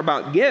thinking more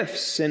about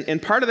gifts.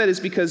 And part of that is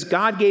because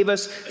God gave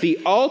us the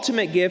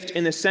ultimate gift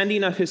in the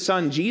sending of his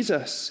son,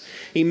 Jesus.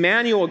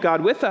 Emmanuel, God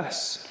with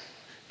us.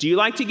 Do you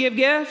like to give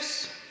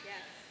gifts? Yes.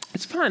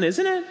 It's fun,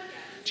 isn't it? Yes.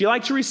 Do you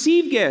like to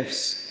receive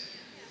gifts?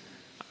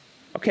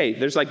 Okay,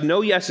 there's like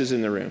no yeses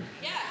in the room.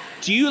 Yes.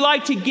 Do you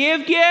like to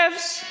give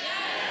gifts?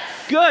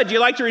 Yes. Good. Do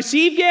you like to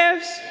receive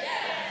gifts?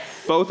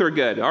 Yes. Both are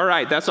good. All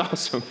right, that's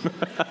awesome.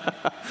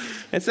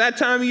 It's that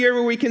time of year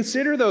where we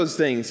consider those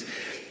things.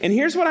 And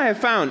here's what I have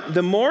found.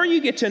 The more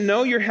you get to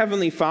know your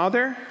Heavenly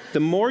Father, the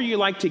more you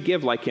like to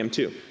give like him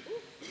too.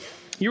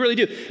 You really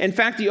do. In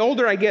fact, the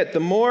older I get, the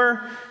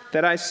more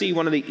that I see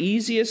one of the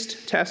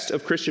easiest tests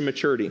of Christian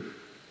maturity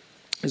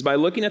is by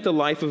looking at the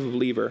life of a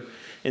believer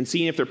and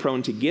seeing if they're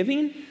prone to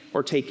giving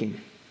or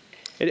taking.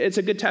 It's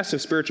a good test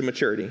of spiritual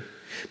maturity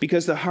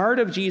because the heart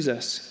of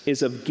Jesus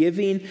is of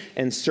giving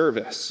and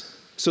service.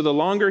 So the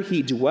longer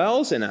he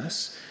dwells in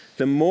us,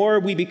 the more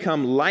we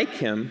become like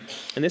him,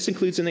 and this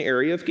includes in the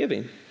area of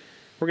giving.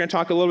 We're going to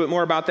talk a little bit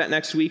more about that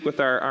next week with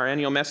our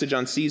annual message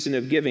on season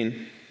of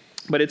giving.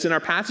 But it's in our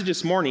passage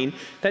this morning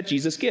that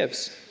Jesus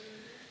gives.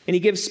 And he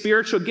gives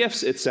spiritual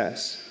gifts, it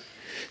says.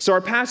 So our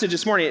passage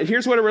this morning,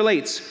 here's what it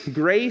relates.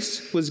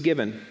 Grace was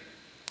given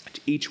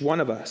to each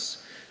one of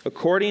us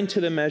according to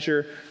the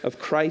measure of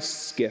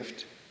Christ's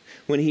gift.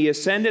 When he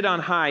ascended on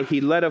high, he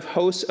led a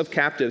host of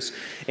captives,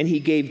 and he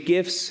gave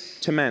gifts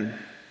to men.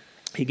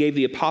 He gave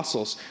the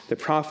apostles, the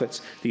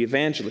prophets, the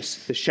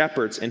evangelists, the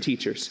shepherds, and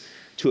teachers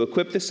to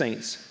equip the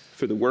saints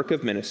for the work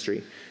of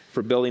ministry,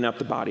 for building up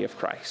the body of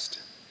Christ.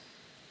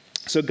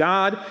 So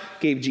God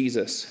gave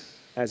Jesus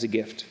as a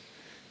gift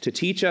to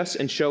teach us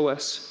and show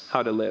us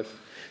how to live,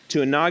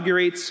 to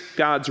inaugurate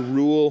God's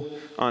rule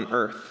on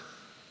earth.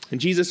 And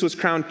Jesus was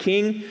crowned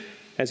king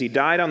as he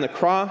died on the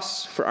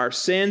cross for our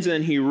sins, and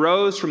then he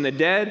rose from the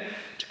dead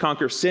to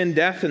conquer sin,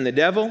 death, and the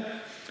devil.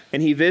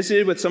 And he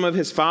visited with some of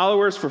his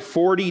followers for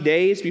 40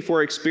 days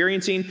before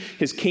experiencing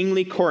his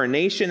kingly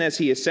coronation as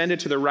he ascended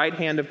to the right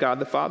hand of God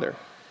the Father.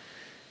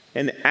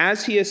 And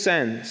as he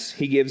ascends,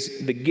 he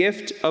gives the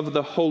gift of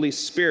the Holy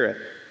Spirit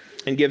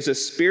and gives us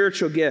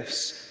spiritual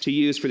gifts to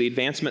use for the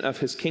advancement of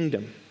his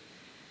kingdom.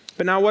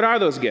 But now, what are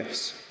those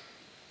gifts?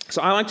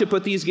 So I like to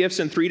put these gifts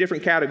in 3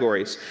 different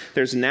categories.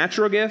 There's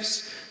natural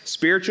gifts,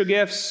 spiritual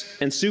gifts,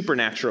 and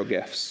supernatural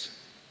gifts.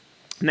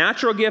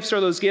 Natural gifts are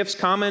those gifts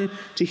common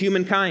to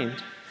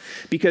humankind.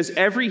 Because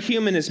every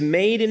human is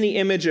made in the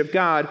image of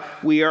God,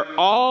 we are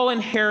all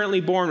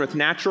inherently born with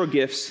natural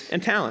gifts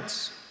and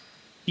talents.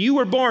 You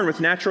were born with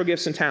natural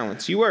gifts and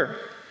talents. You were.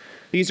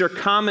 These are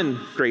common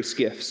grace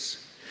gifts.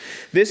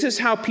 This is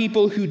how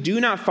people who do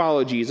not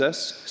follow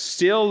Jesus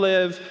still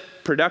live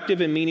productive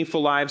and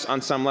meaningful lives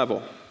on some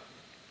level.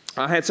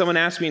 I had someone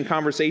ask me in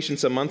conversation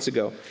some months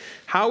ago,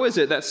 how is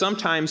it that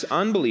sometimes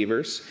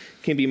unbelievers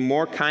can be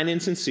more kind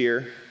and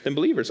sincere than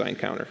believers I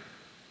encounter?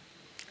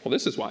 Well,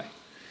 this is why.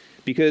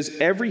 Because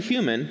every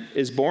human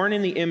is born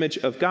in the image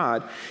of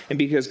God, and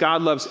because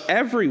God loves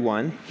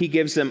everyone, he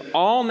gives them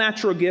all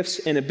natural gifts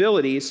and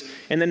abilities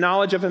and the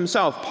knowledge of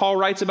himself. Paul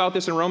writes about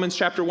this in Romans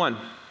chapter 1.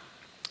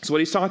 That's what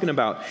he's talking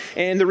about.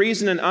 And the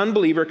reason an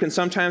unbeliever can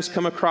sometimes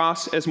come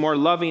across as more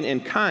loving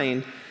and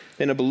kind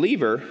than a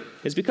believer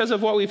is because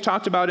of what we've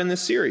talked about in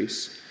this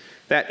series.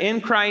 That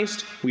in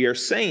Christ, we are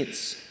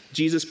saints.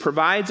 Jesus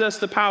provides us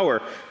the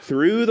power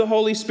through the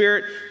Holy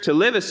Spirit to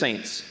live as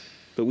saints.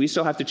 But we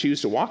still have to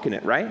choose to walk in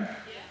it, right? Yeah.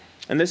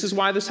 And this is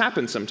why this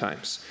happens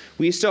sometimes.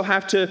 We still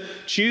have to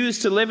choose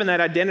to live in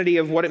that identity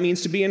of what it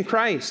means to be in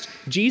Christ.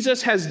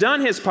 Jesus has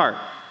done his part.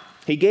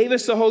 He gave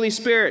us the Holy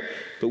Spirit,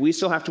 but we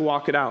still have to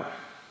walk it out.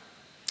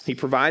 He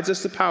provides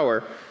us the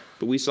power,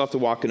 but we still have to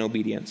walk in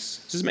obedience.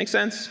 Does this make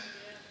sense?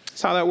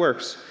 That's how that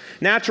works.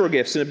 Natural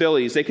gifts and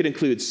abilities, they could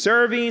include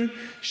serving,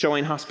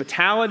 showing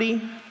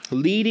hospitality,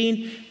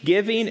 leading,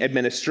 giving,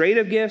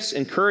 administrative gifts,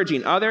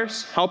 encouraging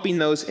others, helping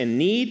those in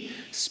need,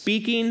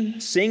 speaking,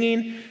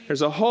 singing.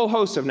 There's a whole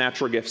host of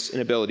natural gifts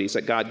and abilities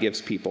that God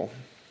gives people.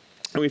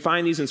 And we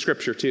find these in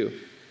Scripture too.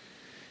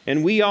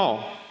 And we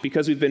all,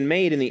 because we've been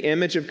made in the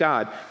image of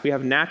God, we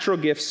have natural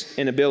gifts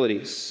and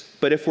abilities.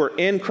 But if we're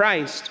in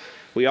Christ,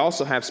 we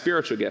also have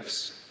spiritual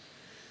gifts.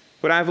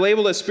 What I've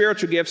labeled as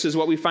spiritual gifts is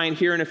what we find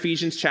here in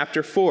Ephesians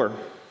chapter 4.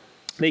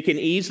 They can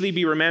easily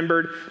be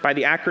remembered by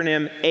the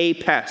acronym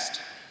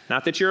APEST.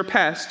 Not that you're a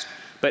pest,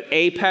 but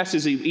APEST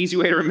is an easy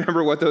way to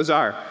remember what those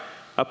are.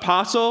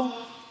 Apostle,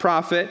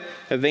 prophet,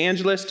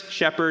 evangelist,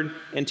 shepherd,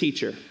 and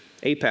teacher.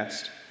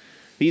 APEST.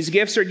 These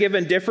gifts are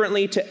given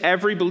differently to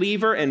every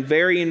believer in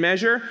varying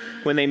measure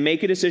when they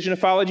make a decision to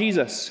follow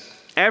Jesus.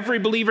 Every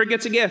believer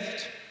gets a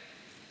gift.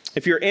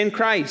 If you're in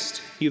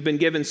Christ, you've been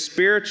given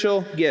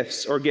spiritual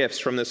gifts or gifts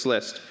from this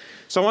list.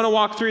 So I want to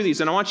walk through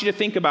these, and I want you to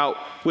think about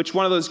which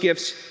one of those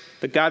gifts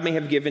that God may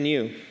have given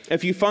you.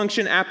 If you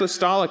function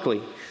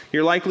apostolically,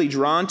 you're likely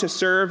drawn to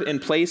serve in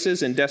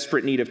places in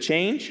desperate need of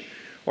change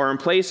or in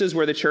places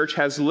where the church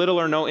has little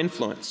or no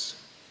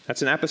influence.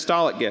 That's an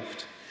apostolic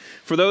gift.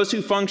 For those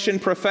who function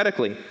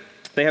prophetically,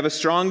 they have a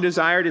strong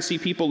desire to see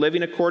people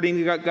living according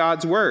to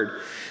God's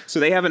word. So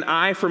they have an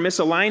eye for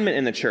misalignment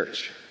in the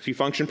church if you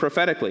function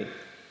prophetically.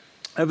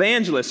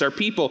 Evangelists are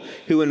people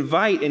who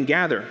invite and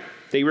gather.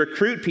 They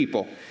recruit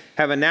people,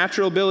 have a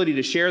natural ability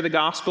to share the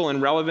gospel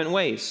in relevant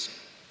ways.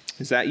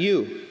 Is that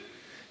you?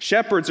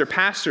 Shepherds or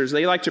pastors,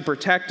 they like to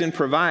protect and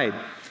provide.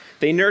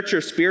 They nurture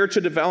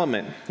spiritual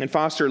development and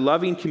foster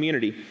loving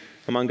community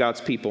among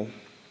God's people.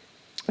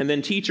 And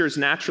then teachers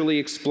naturally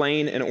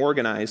explain and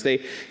organize.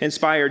 They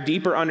inspire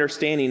deeper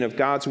understanding of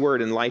God's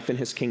word and life in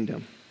his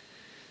kingdom.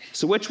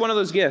 So which one of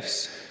those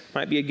gifts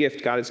might be a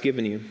gift God has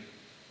given you?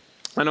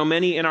 I know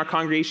many in our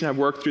congregation have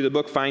worked through the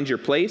book Find Your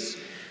Place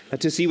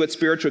to see what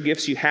spiritual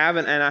gifts you have,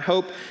 and I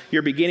hope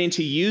you're beginning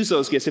to use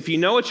those gifts. If you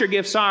know what your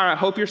gifts are, I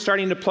hope you're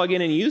starting to plug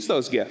in and use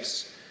those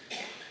gifts.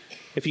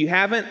 If you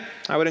haven't,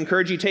 I would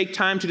encourage you to take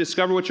time to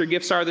discover what your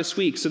gifts are this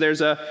week. So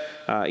there's a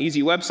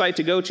easy website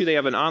to go to. They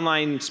have an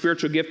online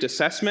spiritual gift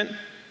assessment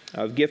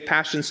of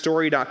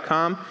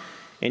givepassionstory.com,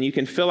 and you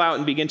can fill out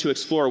and begin to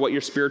explore what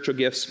your spiritual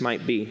gifts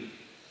might be.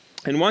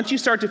 And once you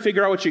start to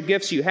figure out what your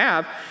gifts you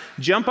have,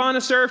 jump on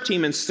a serve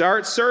team and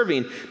start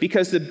serving,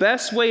 because the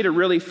best way to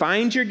really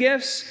find your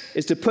gifts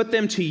is to put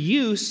them to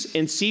use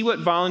and see what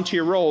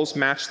volunteer roles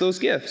match those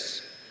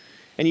gifts.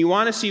 And you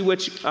want to see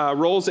which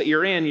roles that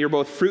you're in, you're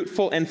both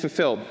fruitful and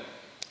fulfilled.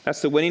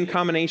 That's the winning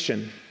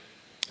combination.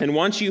 And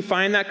once you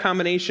find that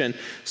combination,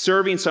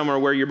 serving somewhere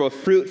where you're both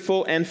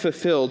fruitful and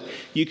fulfilled,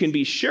 you can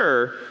be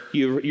sure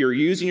you're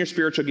using your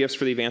spiritual gifts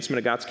for the advancement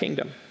of God's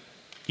kingdom.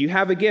 You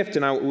have a gift,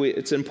 and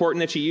it's important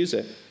that you use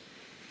it.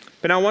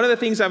 But now, one of the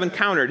things I've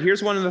encountered,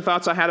 here's one of the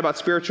thoughts I had about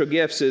spiritual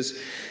gifts,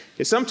 is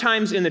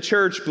sometimes in the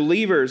church,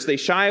 believers, they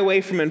shy away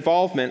from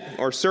involvement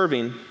or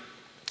serving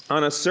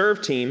on a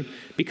serve team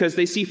because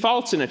they see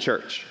faults in a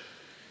church.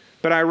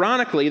 But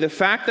ironically, the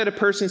fact that a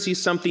person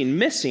sees something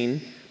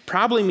missing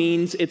probably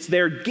means it's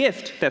their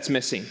gift that's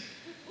missing.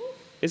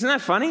 Isn't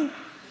that funny?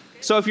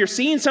 So if you're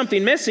seeing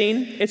something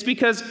missing, it's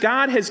because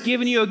God has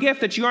given you a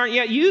gift that you aren't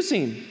yet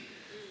using.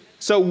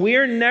 So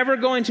we're never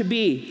going to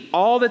be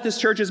all that this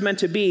church is meant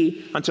to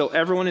be until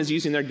everyone is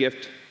using their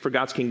gift for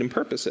God's kingdom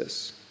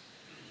purposes.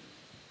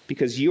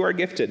 Because you are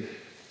gifted.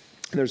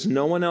 There's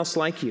no one else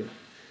like you.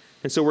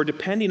 And so we're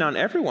depending on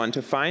everyone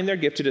to find their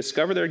gift, to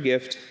discover their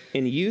gift,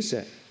 and use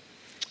it.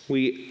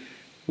 We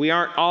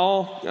aren't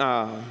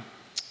all,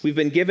 we've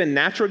been given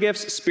natural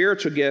gifts,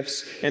 spiritual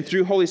gifts, and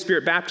through Holy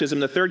Spirit baptism,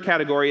 the third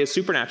category is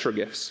supernatural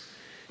gifts.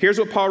 Here's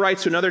what Paul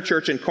writes to another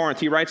church in Corinth.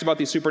 He writes about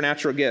these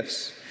supernatural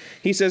gifts.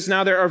 He says,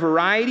 now there are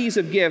varieties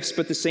of gifts,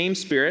 but the same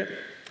Spirit,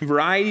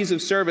 varieties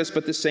of service,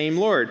 but the same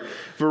Lord,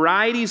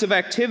 varieties of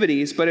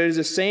activities, but it is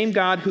the same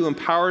God who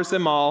empowers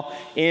them all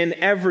in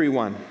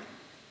everyone.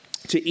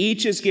 To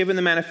each is given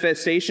the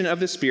manifestation of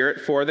the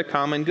Spirit for the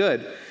common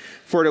good.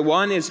 For to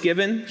one is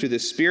given through the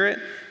Spirit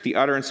the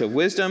utterance of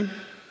wisdom,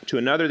 to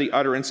another the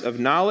utterance of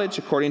knowledge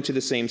according to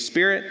the same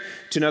Spirit,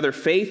 to another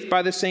faith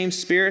by the same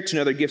Spirit, to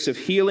another gifts of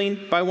healing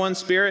by one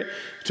Spirit,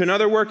 to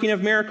another working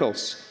of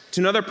miracles, to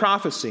another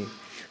prophecy,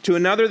 to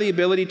another the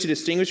ability to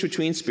distinguish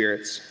between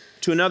spirits,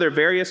 to another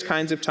various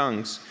kinds of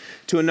tongues,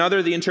 to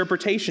another the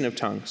interpretation of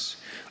tongues.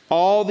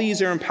 All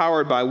these are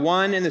empowered by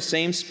one and the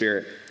same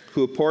Spirit,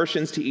 who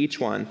apportions to each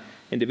one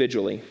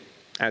individually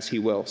as he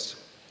wills.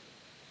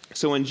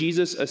 So when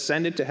Jesus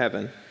ascended to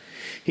heaven,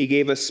 he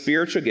gave us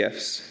spiritual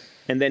gifts,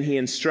 and then he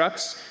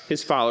instructs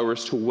his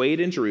followers to wait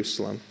in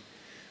Jerusalem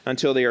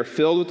until they are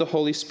filled with the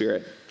Holy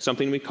Spirit,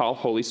 something we call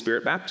Holy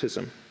Spirit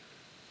baptism.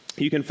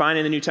 You can find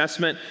in the New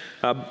Testament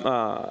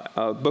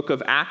a book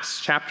of Acts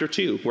chapter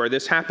 2 where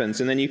this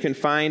happens, and then you can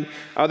find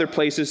other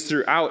places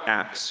throughout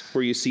Acts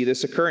where you see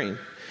this occurring.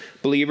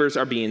 Believers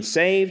are being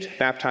saved,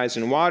 baptized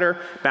in water,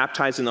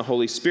 baptized in the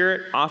Holy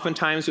Spirit,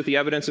 oftentimes with the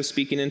evidence of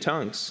speaking in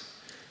tongues.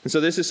 And so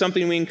this is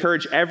something we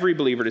encourage every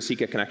believer to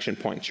seek at Connection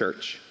Point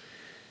Church.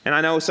 And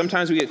I know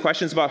sometimes we get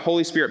questions about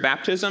Holy Spirit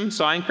baptism,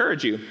 so I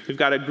encourage you. We've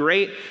got a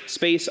great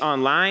space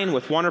online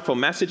with wonderful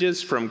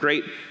messages from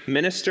great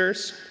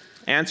ministers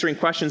answering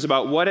questions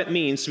about what it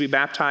means to be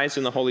baptized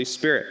in the Holy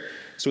Spirit.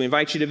 So we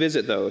invite you to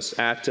visit those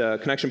at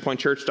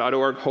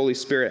connectionpointchurch.org, Holy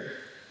Spirit.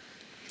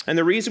 And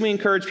the reason we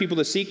encourage people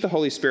to seek the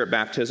Holy Spirit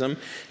baptism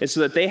is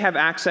so that they have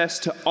access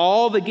to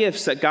all the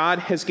gifts that God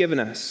has given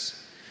us.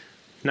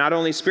 Not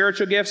only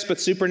spiritual gifts, but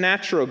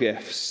supernatural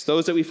gifts,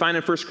 those that we find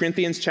in 1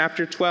 Corinthians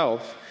chapter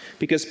 12.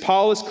 Because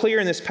Paul is clear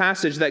in this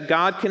passage that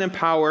God can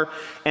empower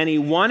any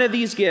one of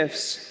these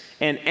gifts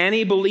and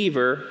any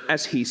believer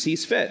as he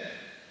sees fit.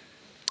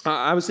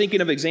 I was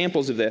thinking of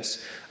examples of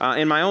this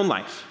in my own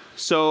life.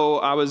 So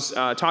I was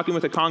talking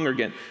with a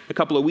congregant a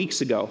couple of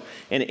weeks ago,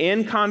 and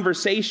in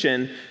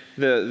conversation,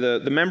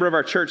 the member of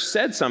our church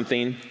said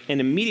something,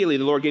 and immediately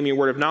the Lord gave me a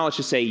word of knowledge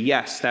to say,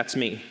 yes, that's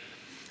me.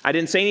 I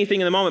didn't say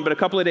anything in the moment, but a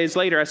couple of days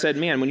later I said,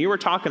 man, when you were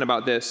talking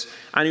about this,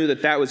 I knew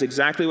that that was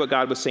exactly what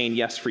God was saying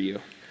yes for you.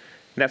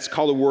 That's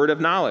called a word of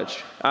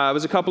knowledge. It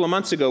was a couple of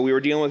months ago. We were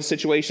dealing with a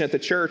situation at the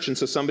church, and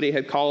so somebody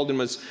had called and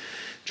was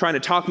trying to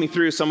talk me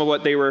through some of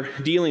what they were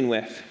dealing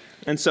with.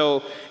 And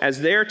so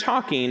as they're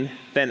talking,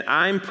 then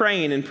I'm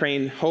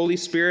praying, Holy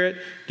Spirit,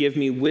 give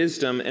me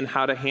wisdom in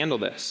how to handle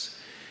this.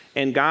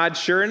 And God,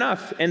 sure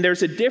enough, and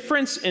there's a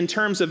difference in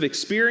terms of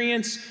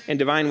experience and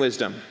divine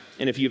wisdom.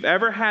 And if you've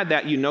ever had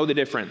that, you know the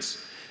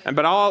difference.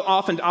 But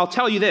I'll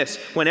tell you this,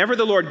 whenever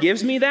the Lord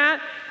gives me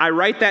that, I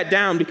write that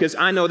down because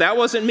I know that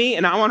wasn't me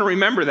and I want to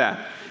remember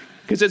that.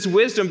 Because it's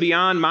wisdom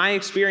beyond my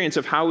experience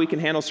of how we can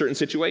handle certain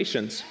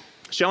situations.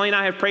 Shelley and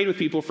I have prayed with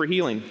people for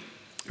healing.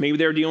 Maybe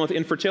they're dealing with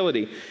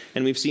infertility,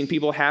 and we've seen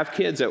people have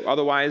kids that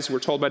otherwise were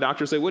told by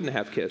doctors they wouldn't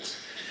have kids.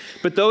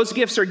 But those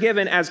gifts are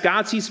given as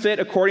God sees fit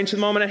according to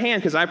the moment at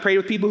hand, because I prayed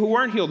with people who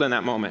weren't healed in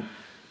that moment.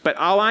 But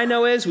all I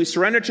know is we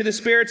surrender to the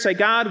Spirit, say,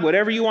 God,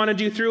 whatever you want to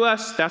do through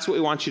us, that's what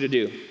we want you to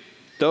do.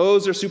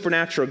 Those are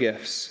supernatural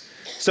gifts.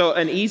 So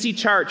an easy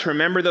chart to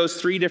remember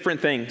those three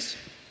different things.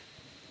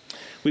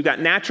 We've got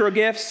natural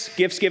gifts,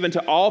 gifts given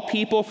to all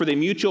people for the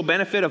mutual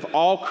benefit of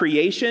all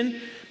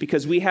creation,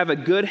 because we have a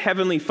good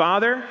heavenly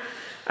Father.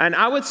 And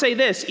I would say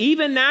this,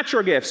 even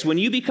natural gifts, when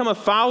you become a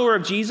follower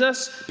of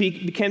Jesus,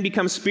 can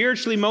become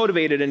spiritually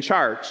motivated and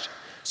charged.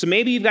 So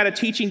maybe you've got a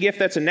teaching gift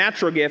that's a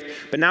natural gift,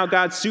 but now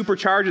God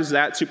supercharges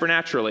that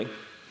supernaturally.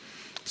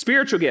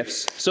 Spiritual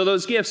gifts, so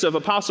those gifts of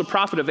apostle,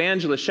 prophet,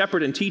 evangelist,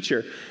 shepherd, and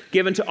teacher,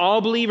 given to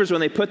all believers when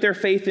they put their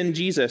faith in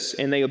Jesus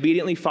and they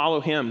obediently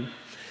follow him.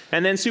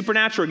 And then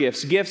supernatural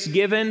gifts, gifts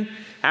given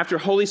after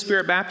Holy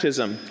Spirit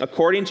baptism,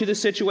 according to the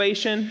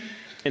situation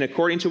and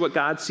according to what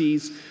God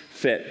sees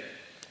fit.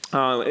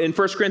 In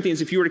 1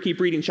 Corinthians, if you were to keep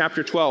reading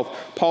chapter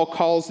 12, Paul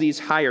calls these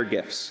higher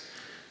gifts.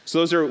 So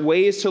those are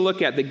ways to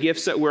look at the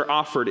gifts that we're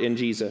offered in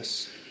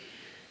Jesus.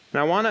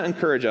 And I want to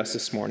encourage us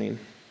this morning,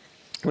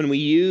 when we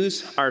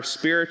use our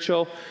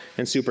spiritual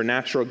and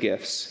supernatural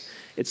gifts,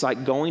 it's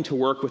like going to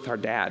work with our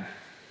dad.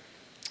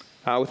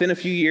 Within a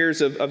few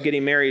years of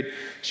getting married,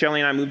 Shelley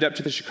and I moved up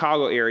to the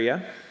Chicago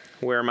area,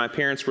 where my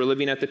parents were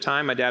living at the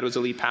time. My dad was a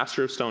lead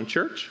pastor of Stone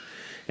Church.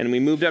 And we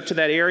moved up to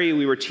that area.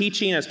 We were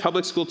teaching as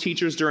public school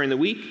teachers during the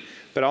week,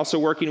 but also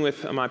working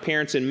with my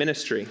parents in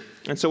ministry.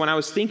 And so when I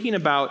was thinking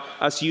about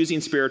us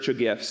using spiritual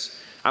gifts,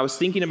 I was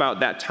thinking about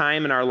that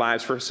time in our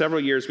lives. For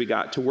several years, we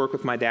got to work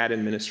with my dad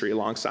in ministry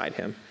alongside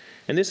him.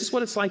 And this is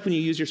what it's like when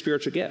you use your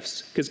spiritual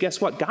gifts. Because guess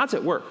what? God's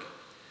at work.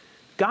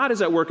 God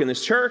is at work in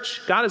this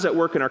church. God is at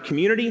work in our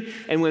community.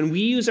 And when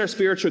we use our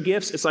spiritual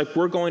gifts, it's like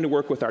we're going to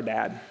work with our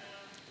dad,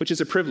 which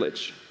is a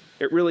privilege.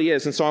 It really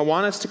is. And so I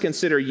want us to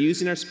consider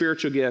using our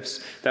spiritual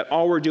gifts, that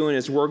all we're doing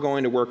is we're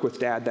going to work with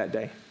dad that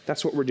day.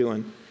 That's what we're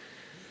doing.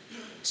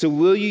 So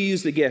will you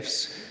use the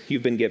gifts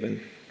you've been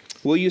given?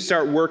 Will you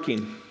start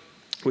working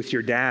with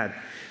your dad?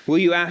 Will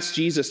you ask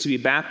Jesus to be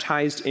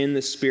baptized in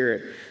the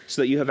Spirit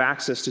so that you have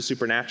access to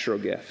supernatural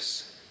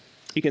gifts?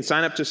 You can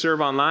sign up to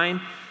serve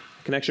online,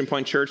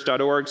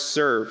 connectionpointchurch.org,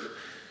 serve.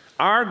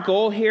 Our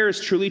goal here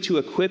is truly to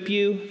equip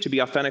you to be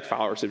authentic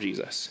followers of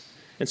Jesus.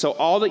 And so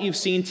all that you've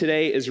seen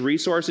today is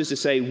resources to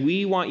say,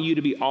 we want you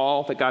to be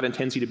all that God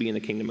intends you to be in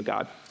the kingdom of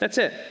God. That's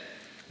it.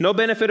 No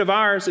benefit of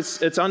ours,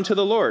 it's unto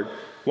the Lord.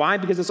 Why?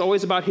 Because it's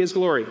always about His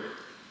glory.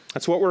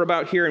 That's what we're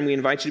about here, and we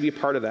invite you to be a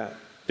part of that.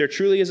 There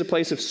truly is a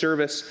place of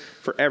service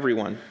for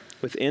everyone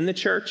within the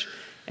church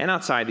and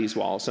outside these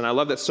walls. And I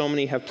love that so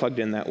many have plugged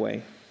in that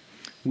way.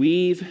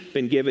 We've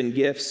been given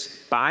gifts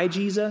by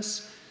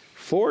Jesus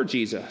for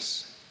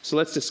Jesus. So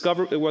let's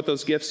discover what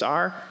those gifts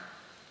are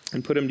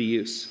and put them to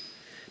use.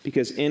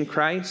 Because in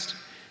Christ,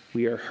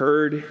 we are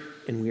heard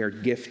and we are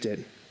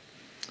gifted.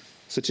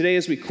 So today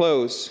as we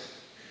close,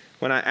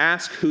 when I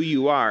ask who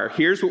you are,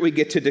 here's what we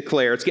get to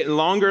declare. It's getting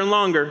longer and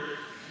longer.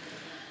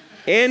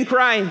 In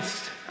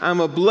Christ, I'm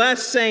a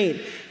blessed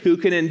saint who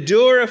can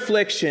endure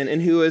affliction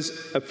and who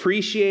is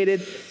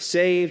appreciated,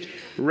 saved,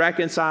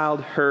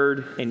 reconciled,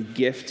 heard, and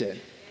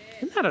gifted.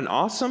 Isn't that an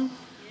awesome?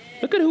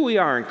 Look at who we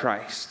are in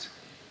Christ.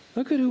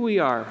 Look at who we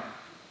are.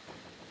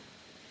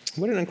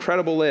 What an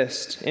incredible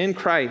list. In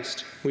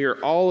Christ, we are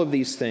all of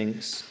these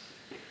things.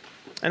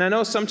 And I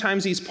know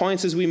sometimes these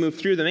points as we move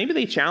through them, maybe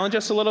they challenge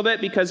us a little bit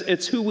because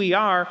it's who we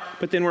are,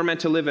 but then we're meant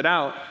to live it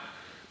out.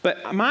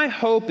 But my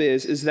hope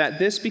is that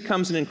this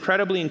becomes an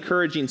incredibly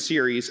encouraging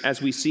series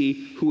as we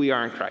see who we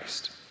are in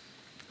Christ.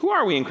 Who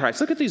are we in Christ?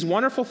 Look at these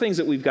wonderful things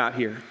that we've got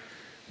here.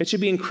 It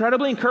should be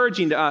incredibly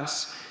encouraging to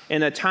us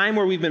in a time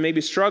where we've been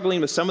maybe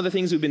struggling with some of the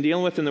things we've been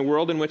dealing with in the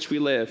world in which we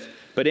live.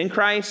 But in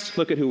Christ,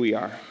 look at who we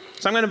are.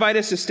 So I'm going to invite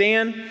us to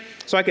stand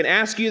so I can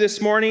ask you this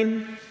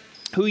morning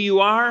who you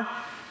are,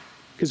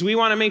 because we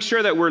want to make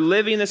sure that we're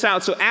living this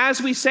out. So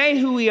as we say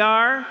who we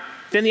are,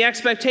 then the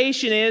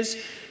expectation is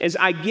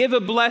I give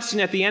a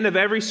blessing at the end of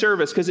every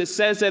service because it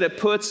says that it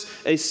puts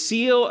a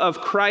seal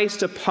of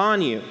Christ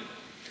upon you.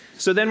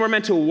 So then we're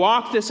meant to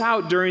walk this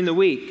out during the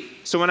week.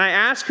 So when I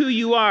ask who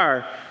you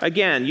are,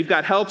 again, you've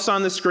got helps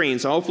on the screen,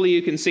 so hopefully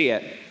you can see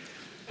it.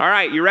 All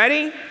right, you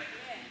ready?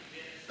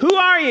 Who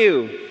are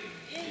you?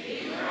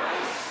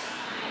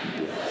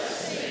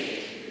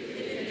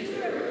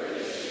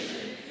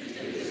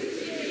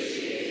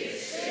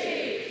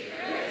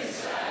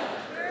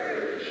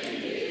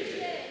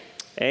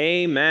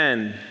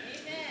 Amen.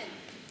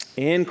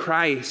 In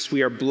Christ,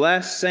 we are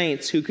blessed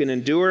saints who can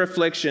endure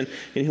affliction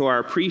and who are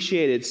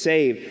appreciated,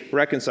 saved,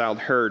 reconciled,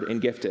 heard,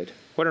 and gifted.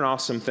 What an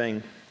awesome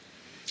thing.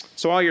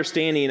 So while you're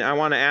standing, I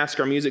want to ask,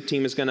 our music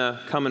team is going to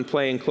come and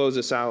play and close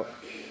us out.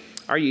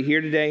 Are you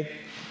here today,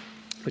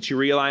 but you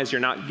realize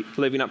you're not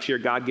living up to your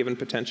God-given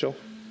potential?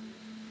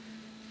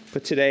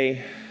 But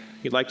today,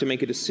 you'd like to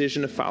make a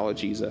decision to follow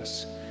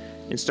Jesus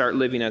and start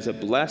living as a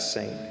blessed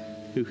saint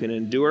who can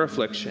endure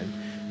affliction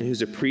and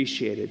who's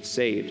appreciated,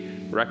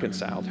 saved,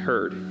 reconciled,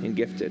 heard, and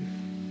gifted.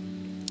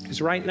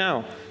 Because right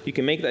now, you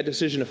can make that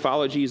decision to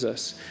follow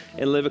Jesus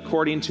and live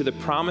according to the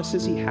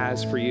promises He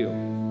has for you,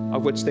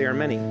 of which there are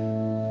many.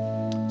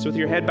 So with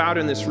your head bowed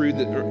in this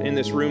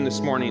room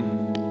this morning,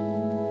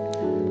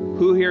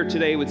 who here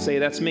today would say,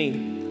 that's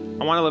me?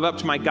 I want to live up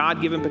to my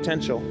God-given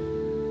potential.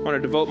 I want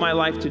to devote my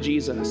life to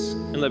Jesus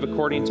and live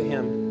according to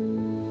Him.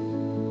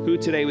 Who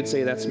today would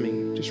say, that's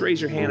me? Just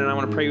raise your hand and I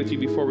want to pray with you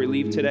before we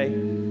leave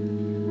today.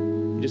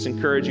 Just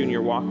encourage you in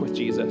your walk with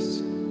Jesus.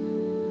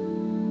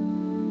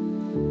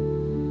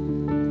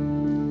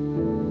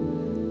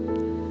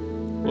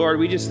 Lord,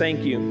 we just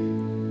thank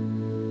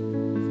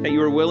you that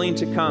you are willing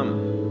to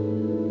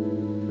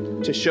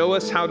come to show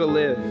us how to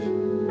live,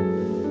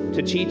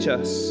 to teach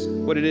us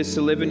what it is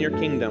to live in your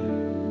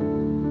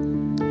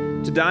kingdom,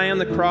 to die on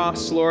the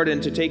cross, Lord,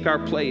 and to take our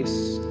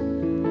place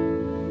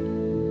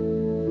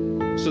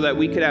so that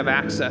we could have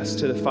access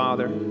to the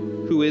Father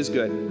who is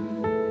good.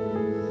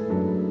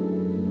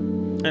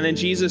 And then,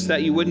 Jesus,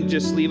 that you wouldn't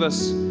just leave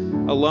us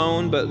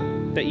alone, but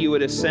that you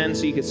would ascend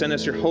so you could send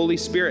us your Holy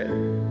Spirit.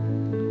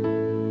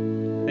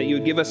 That you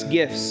would give us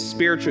gifts,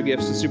 spiritual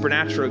gifts and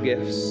supernatural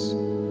gifts,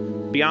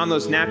 beyond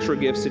those natural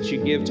gifts that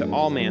you give to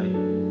all man.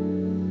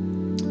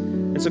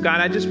 And so,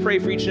 God, I just pray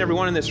for each and every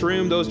one in this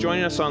room, those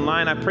joining us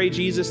online. I pray,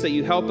 Jesus, that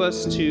you help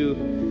us to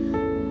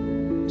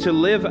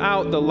live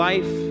out the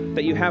life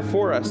that you have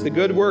for us, the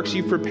good works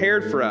you've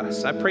prepared for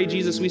us. I pray,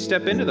 Jesus, we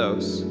step into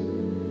those,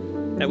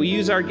 that we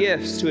use our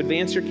gifts to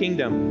advance your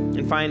kingdom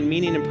and find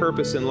meaning and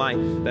purpose in life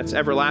that's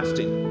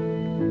everlasting.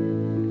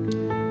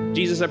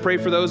 Jesus, I pray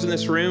for those in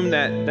this room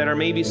that are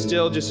maybe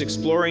still just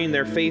exploring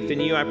their faith in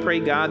you. I pray,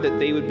 God, that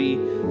they would be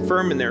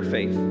firm in their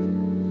faith.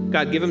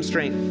 God, give them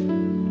strength.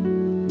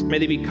 May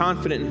they be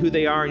confident in who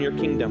they are in your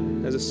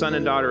kingdom as a son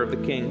and daughter of the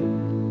King.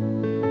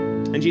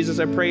 And Jesus,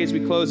 I pray as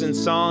we close in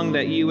song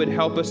that you would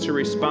help us to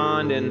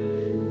respond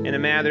in a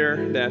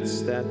manner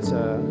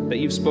that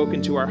you've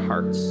spoken to our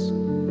hearts.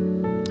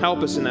 Help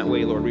us in that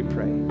way, Lord, we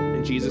pray.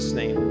 In Jesus'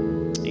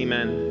 name,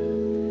 amen.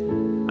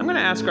 I'm going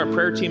to ask our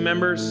prayer team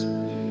members.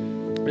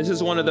 This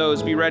is one of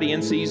those, be ready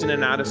in season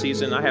and out of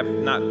season. I have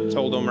not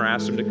told them or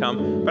asked them to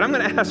come, but I'm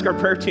going to ask our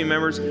prayer team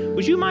members,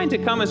 would you mind to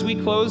come as we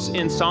close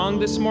in song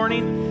this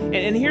morning?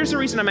 And here's the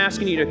reason I'm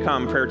asking you to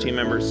come, prayer team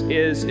members,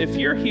 is if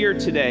you're here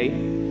today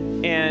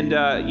and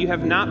you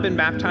have not been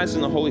baptized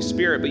in the Holy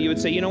Spirit, but you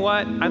would say, you know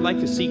what, I'd like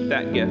to seek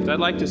that gift. I'd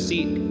like to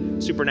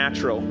seek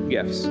supernatural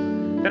gifts.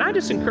 Then I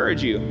just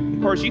encourage you.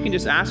 Of course, you can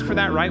just ask for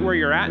that right where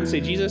you're at and say,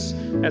 Jesus,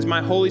 as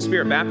my Holy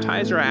Spirit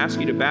baptizer, I ask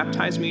you to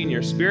baptize me in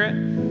your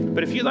Spirit.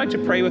 But if you'd like to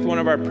pray with one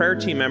of our prayer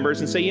team members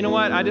and say, you know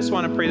what, I just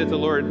want to pray that the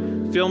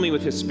Lord fill me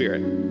with his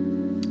Spirit,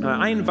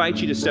 I invite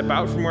you to step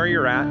out from where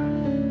you're at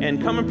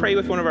and come and pray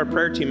with one of our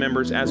prayer team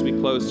members as we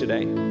close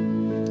today.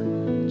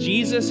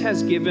 Jesus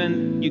has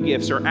given you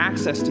gifts or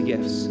access to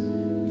gifts.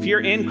 If you're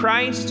in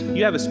Christ,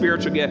 you have a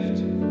spiritual gift.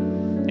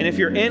 And if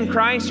you're in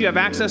Christ, you have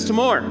access to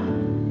more.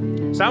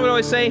 So I would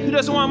always say, who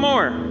doesn't want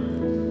more?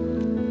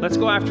 Let's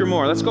go after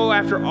more. Let's go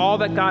after all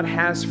that God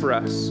has for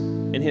us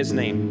in his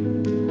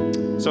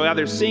name. So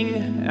either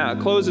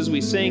close as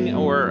we sing,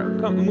 or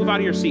move out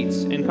of your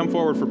seats and come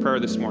forward for prayer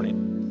this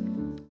morning.